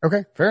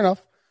 Okay, fair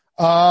enough.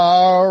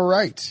 All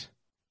right.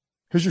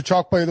 Who's your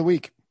chalk play of the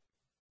week?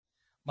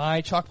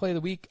 My chalk play of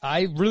the week,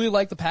 I really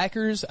like the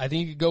Packers. I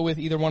think you could go with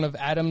either one of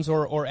Adams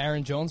or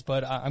Aaron Jones,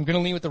 but I'm going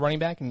to lean with the running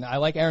back, and I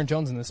like Aaron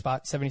Jones in this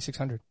spot,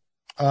 7,600.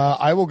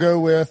 I will go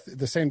with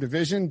the same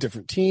division,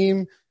 different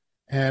team,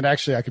 and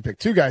actually I could pick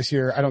 2 guys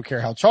here. I don't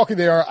care how chalky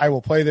they are. I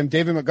will play them,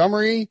 David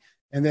Montgomery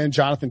and then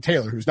Jonathan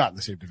Taylor, who's not in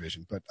the same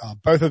division, but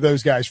both of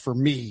those guys for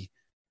me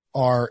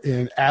are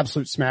in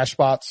absolute smash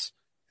spots,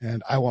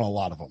 and I want a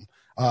lot of them.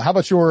 How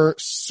about your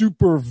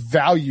super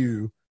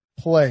value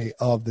play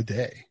of the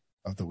day,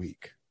 of the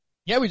week?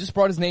 Yeah, we just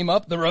brought his name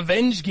up. The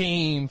revenge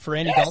game for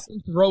Andy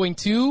Dalton, throwing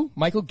to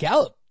Michael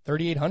Gallup,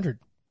 3,800.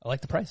 I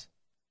like the price.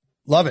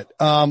 Love it.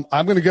 I'm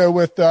going to go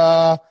with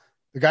the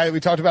guy that we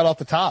talked about off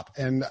the top,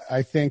 and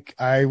I think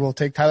I will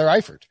take Tyler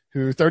Eifert,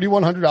 who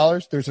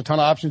 $3,100. There's a ton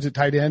of options at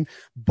tight end,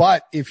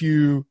 but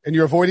you're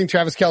avoiding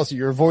Travis Kelce,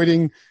 you're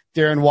avoiding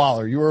Darren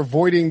Waller, you're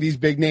avoiding these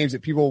big names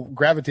that people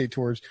gravitate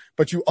towards,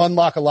 but you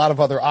unlock a lot of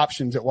other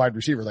options at wide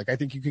receiver. I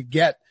think you could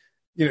get,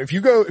 if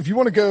you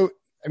want to go,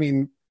 I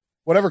mean,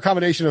 whatever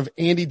combination of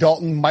Andy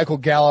Dalton, Michael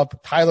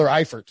Gallup, Tyler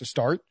Eifert to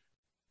start,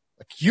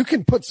 you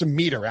can put some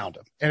meat around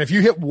him. And if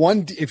you hit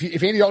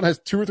if Andy Dalton has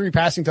 2 or 3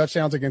 passing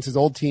touchdowns against his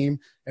old team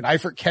and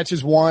Eifert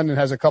catches one and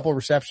has a couple of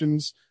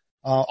receptions,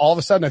 all of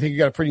a sudden I think you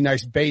got a pretty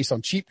nice base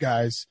on cheap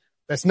guys.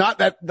 That's not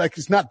that,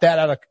 it's not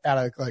that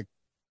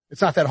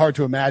it's not that hard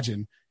to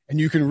imagine. And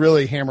you can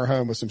really hammer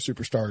home with some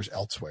superstars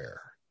elsewhere.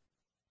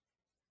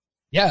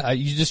 Yeah,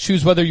 you just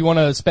choose whether you want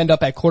to spend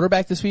up at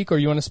quarterback this week or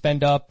you want to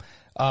spend up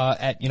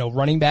at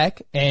running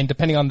back, and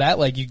depending on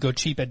that, you go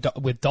cheap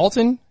with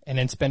Dalton, and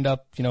then spend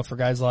up for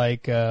guys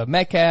like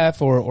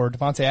Metcalf or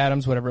Devontae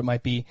Adams, whatever it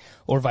might be,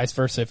 or vice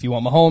versa. If you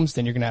want Mahomes,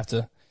 then you're gonna have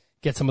to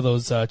get some of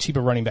those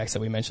cheaper running backs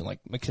that we mentioned, like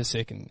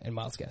McKissick and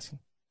Myles Gaskin.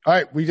 All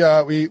right, we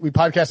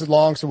podcasted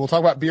long, so we'll talk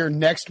about beer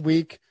next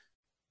week.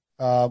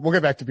 We'll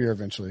get back to beer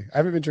eventually. I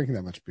haven't been drinking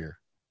that much beer.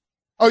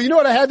 Oh, you know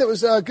what I had that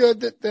was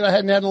good that I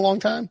hadn't had in a long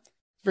time?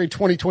 Very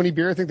 2020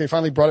 beer. I think they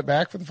finally brought it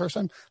back for the first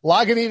time.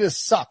 Lagunitas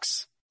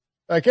sucks.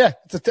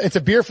 It's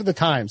a beer for the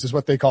times is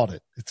what they called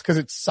it. It's because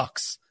it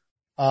sucks.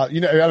 I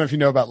don't know if you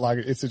know about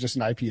Lagunitas. It's just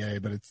an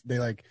IPA, but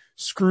they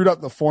screwed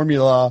up the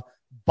formula,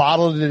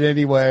 bottled it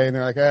anyway, and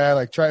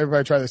they're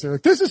everybody try this. They're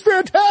like, this is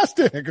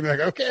fantastic. And they're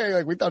like,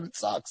 okay, we thought it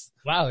sucks.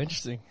 Wow,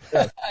 interesting.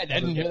 Yeah. I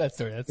didn't hear that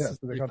story. That's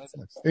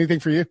anything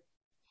for you?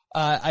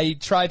 I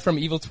tried from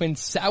Evil Twin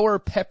sour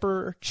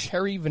pepper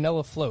cherry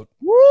vanilla float.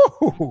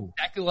 Woo!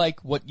 Exactly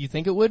like what you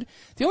think it would.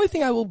 The only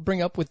thing I will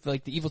bring up with the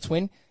Evil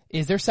Twin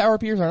is their sour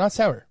beers are not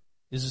sour.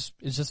 It's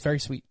just very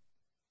sweet.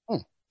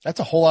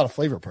 That's a whole lot of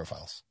flavor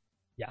profiles.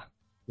 Yeah.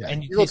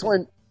 And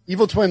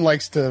Evil Twin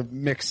likes to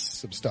mix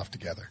some stuff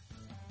together.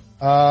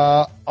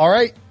 All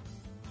right.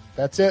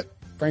 That's it.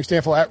 Frank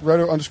Stanfield at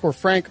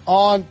Roto_Frank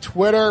on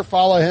Twitter.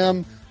 Follow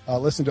him.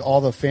 listen to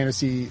all the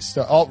fantasy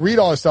stuff. Read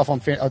all the stuff on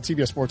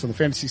CBS Sports on the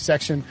fantasy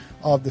section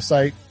of the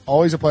site.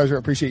 Always a pleasure.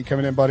 Appreciate you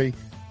coming in, buddy,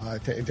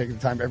 and taking the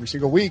time every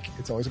single week.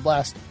 It's always a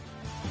blast.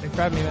 Thanks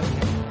for having me, man.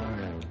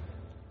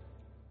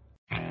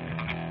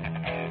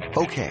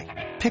 Okay,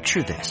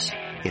 picture this.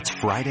 It's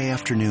Friday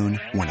afternoon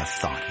when a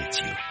thought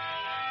hits you.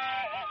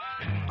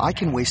 I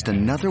can waste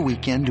another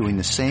weekend doing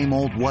the same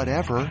old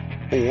whatever,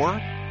 or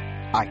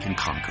I can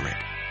conquer it.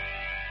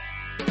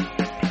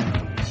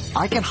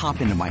 I can hop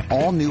into my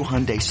all-new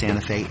Hyundai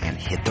Santa Fe and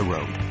hit the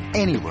road.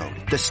 Any road.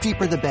 The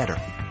steeper the better.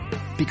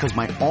 Because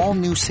my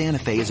all-new Santa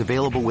Fe is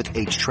available with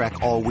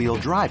H-Track all-wheel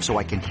drive, so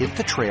I can hit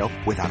the trail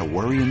without a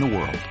worry in the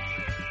world.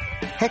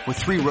 Heck, with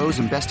 3 rows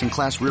and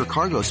best-in-class rear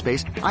cargo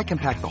space, I can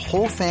pack the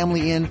whole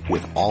family in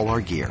with all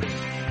our gear.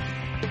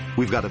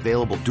 We've got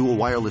available dual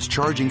wireless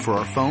charging for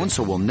our phones,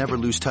 so we'll never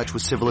lose touch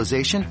with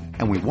civilization,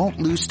 and we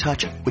won't lose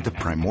touch with the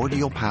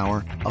primordial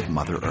power of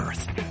Mother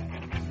Earth.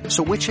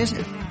 So which is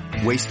it?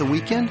 Waste the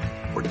weekend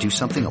or do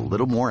something a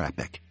little more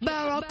epic?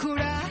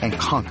 And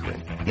conquer it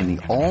in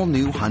the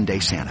all-new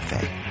Hyundai Santa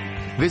Fe.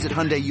 Visit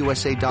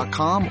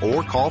HyundaiUSA.com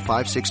or call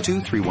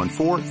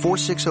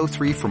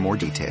 562-314-4603 for more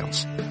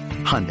details.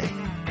 Hyundai,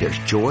 there's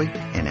joy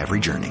in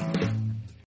every journey.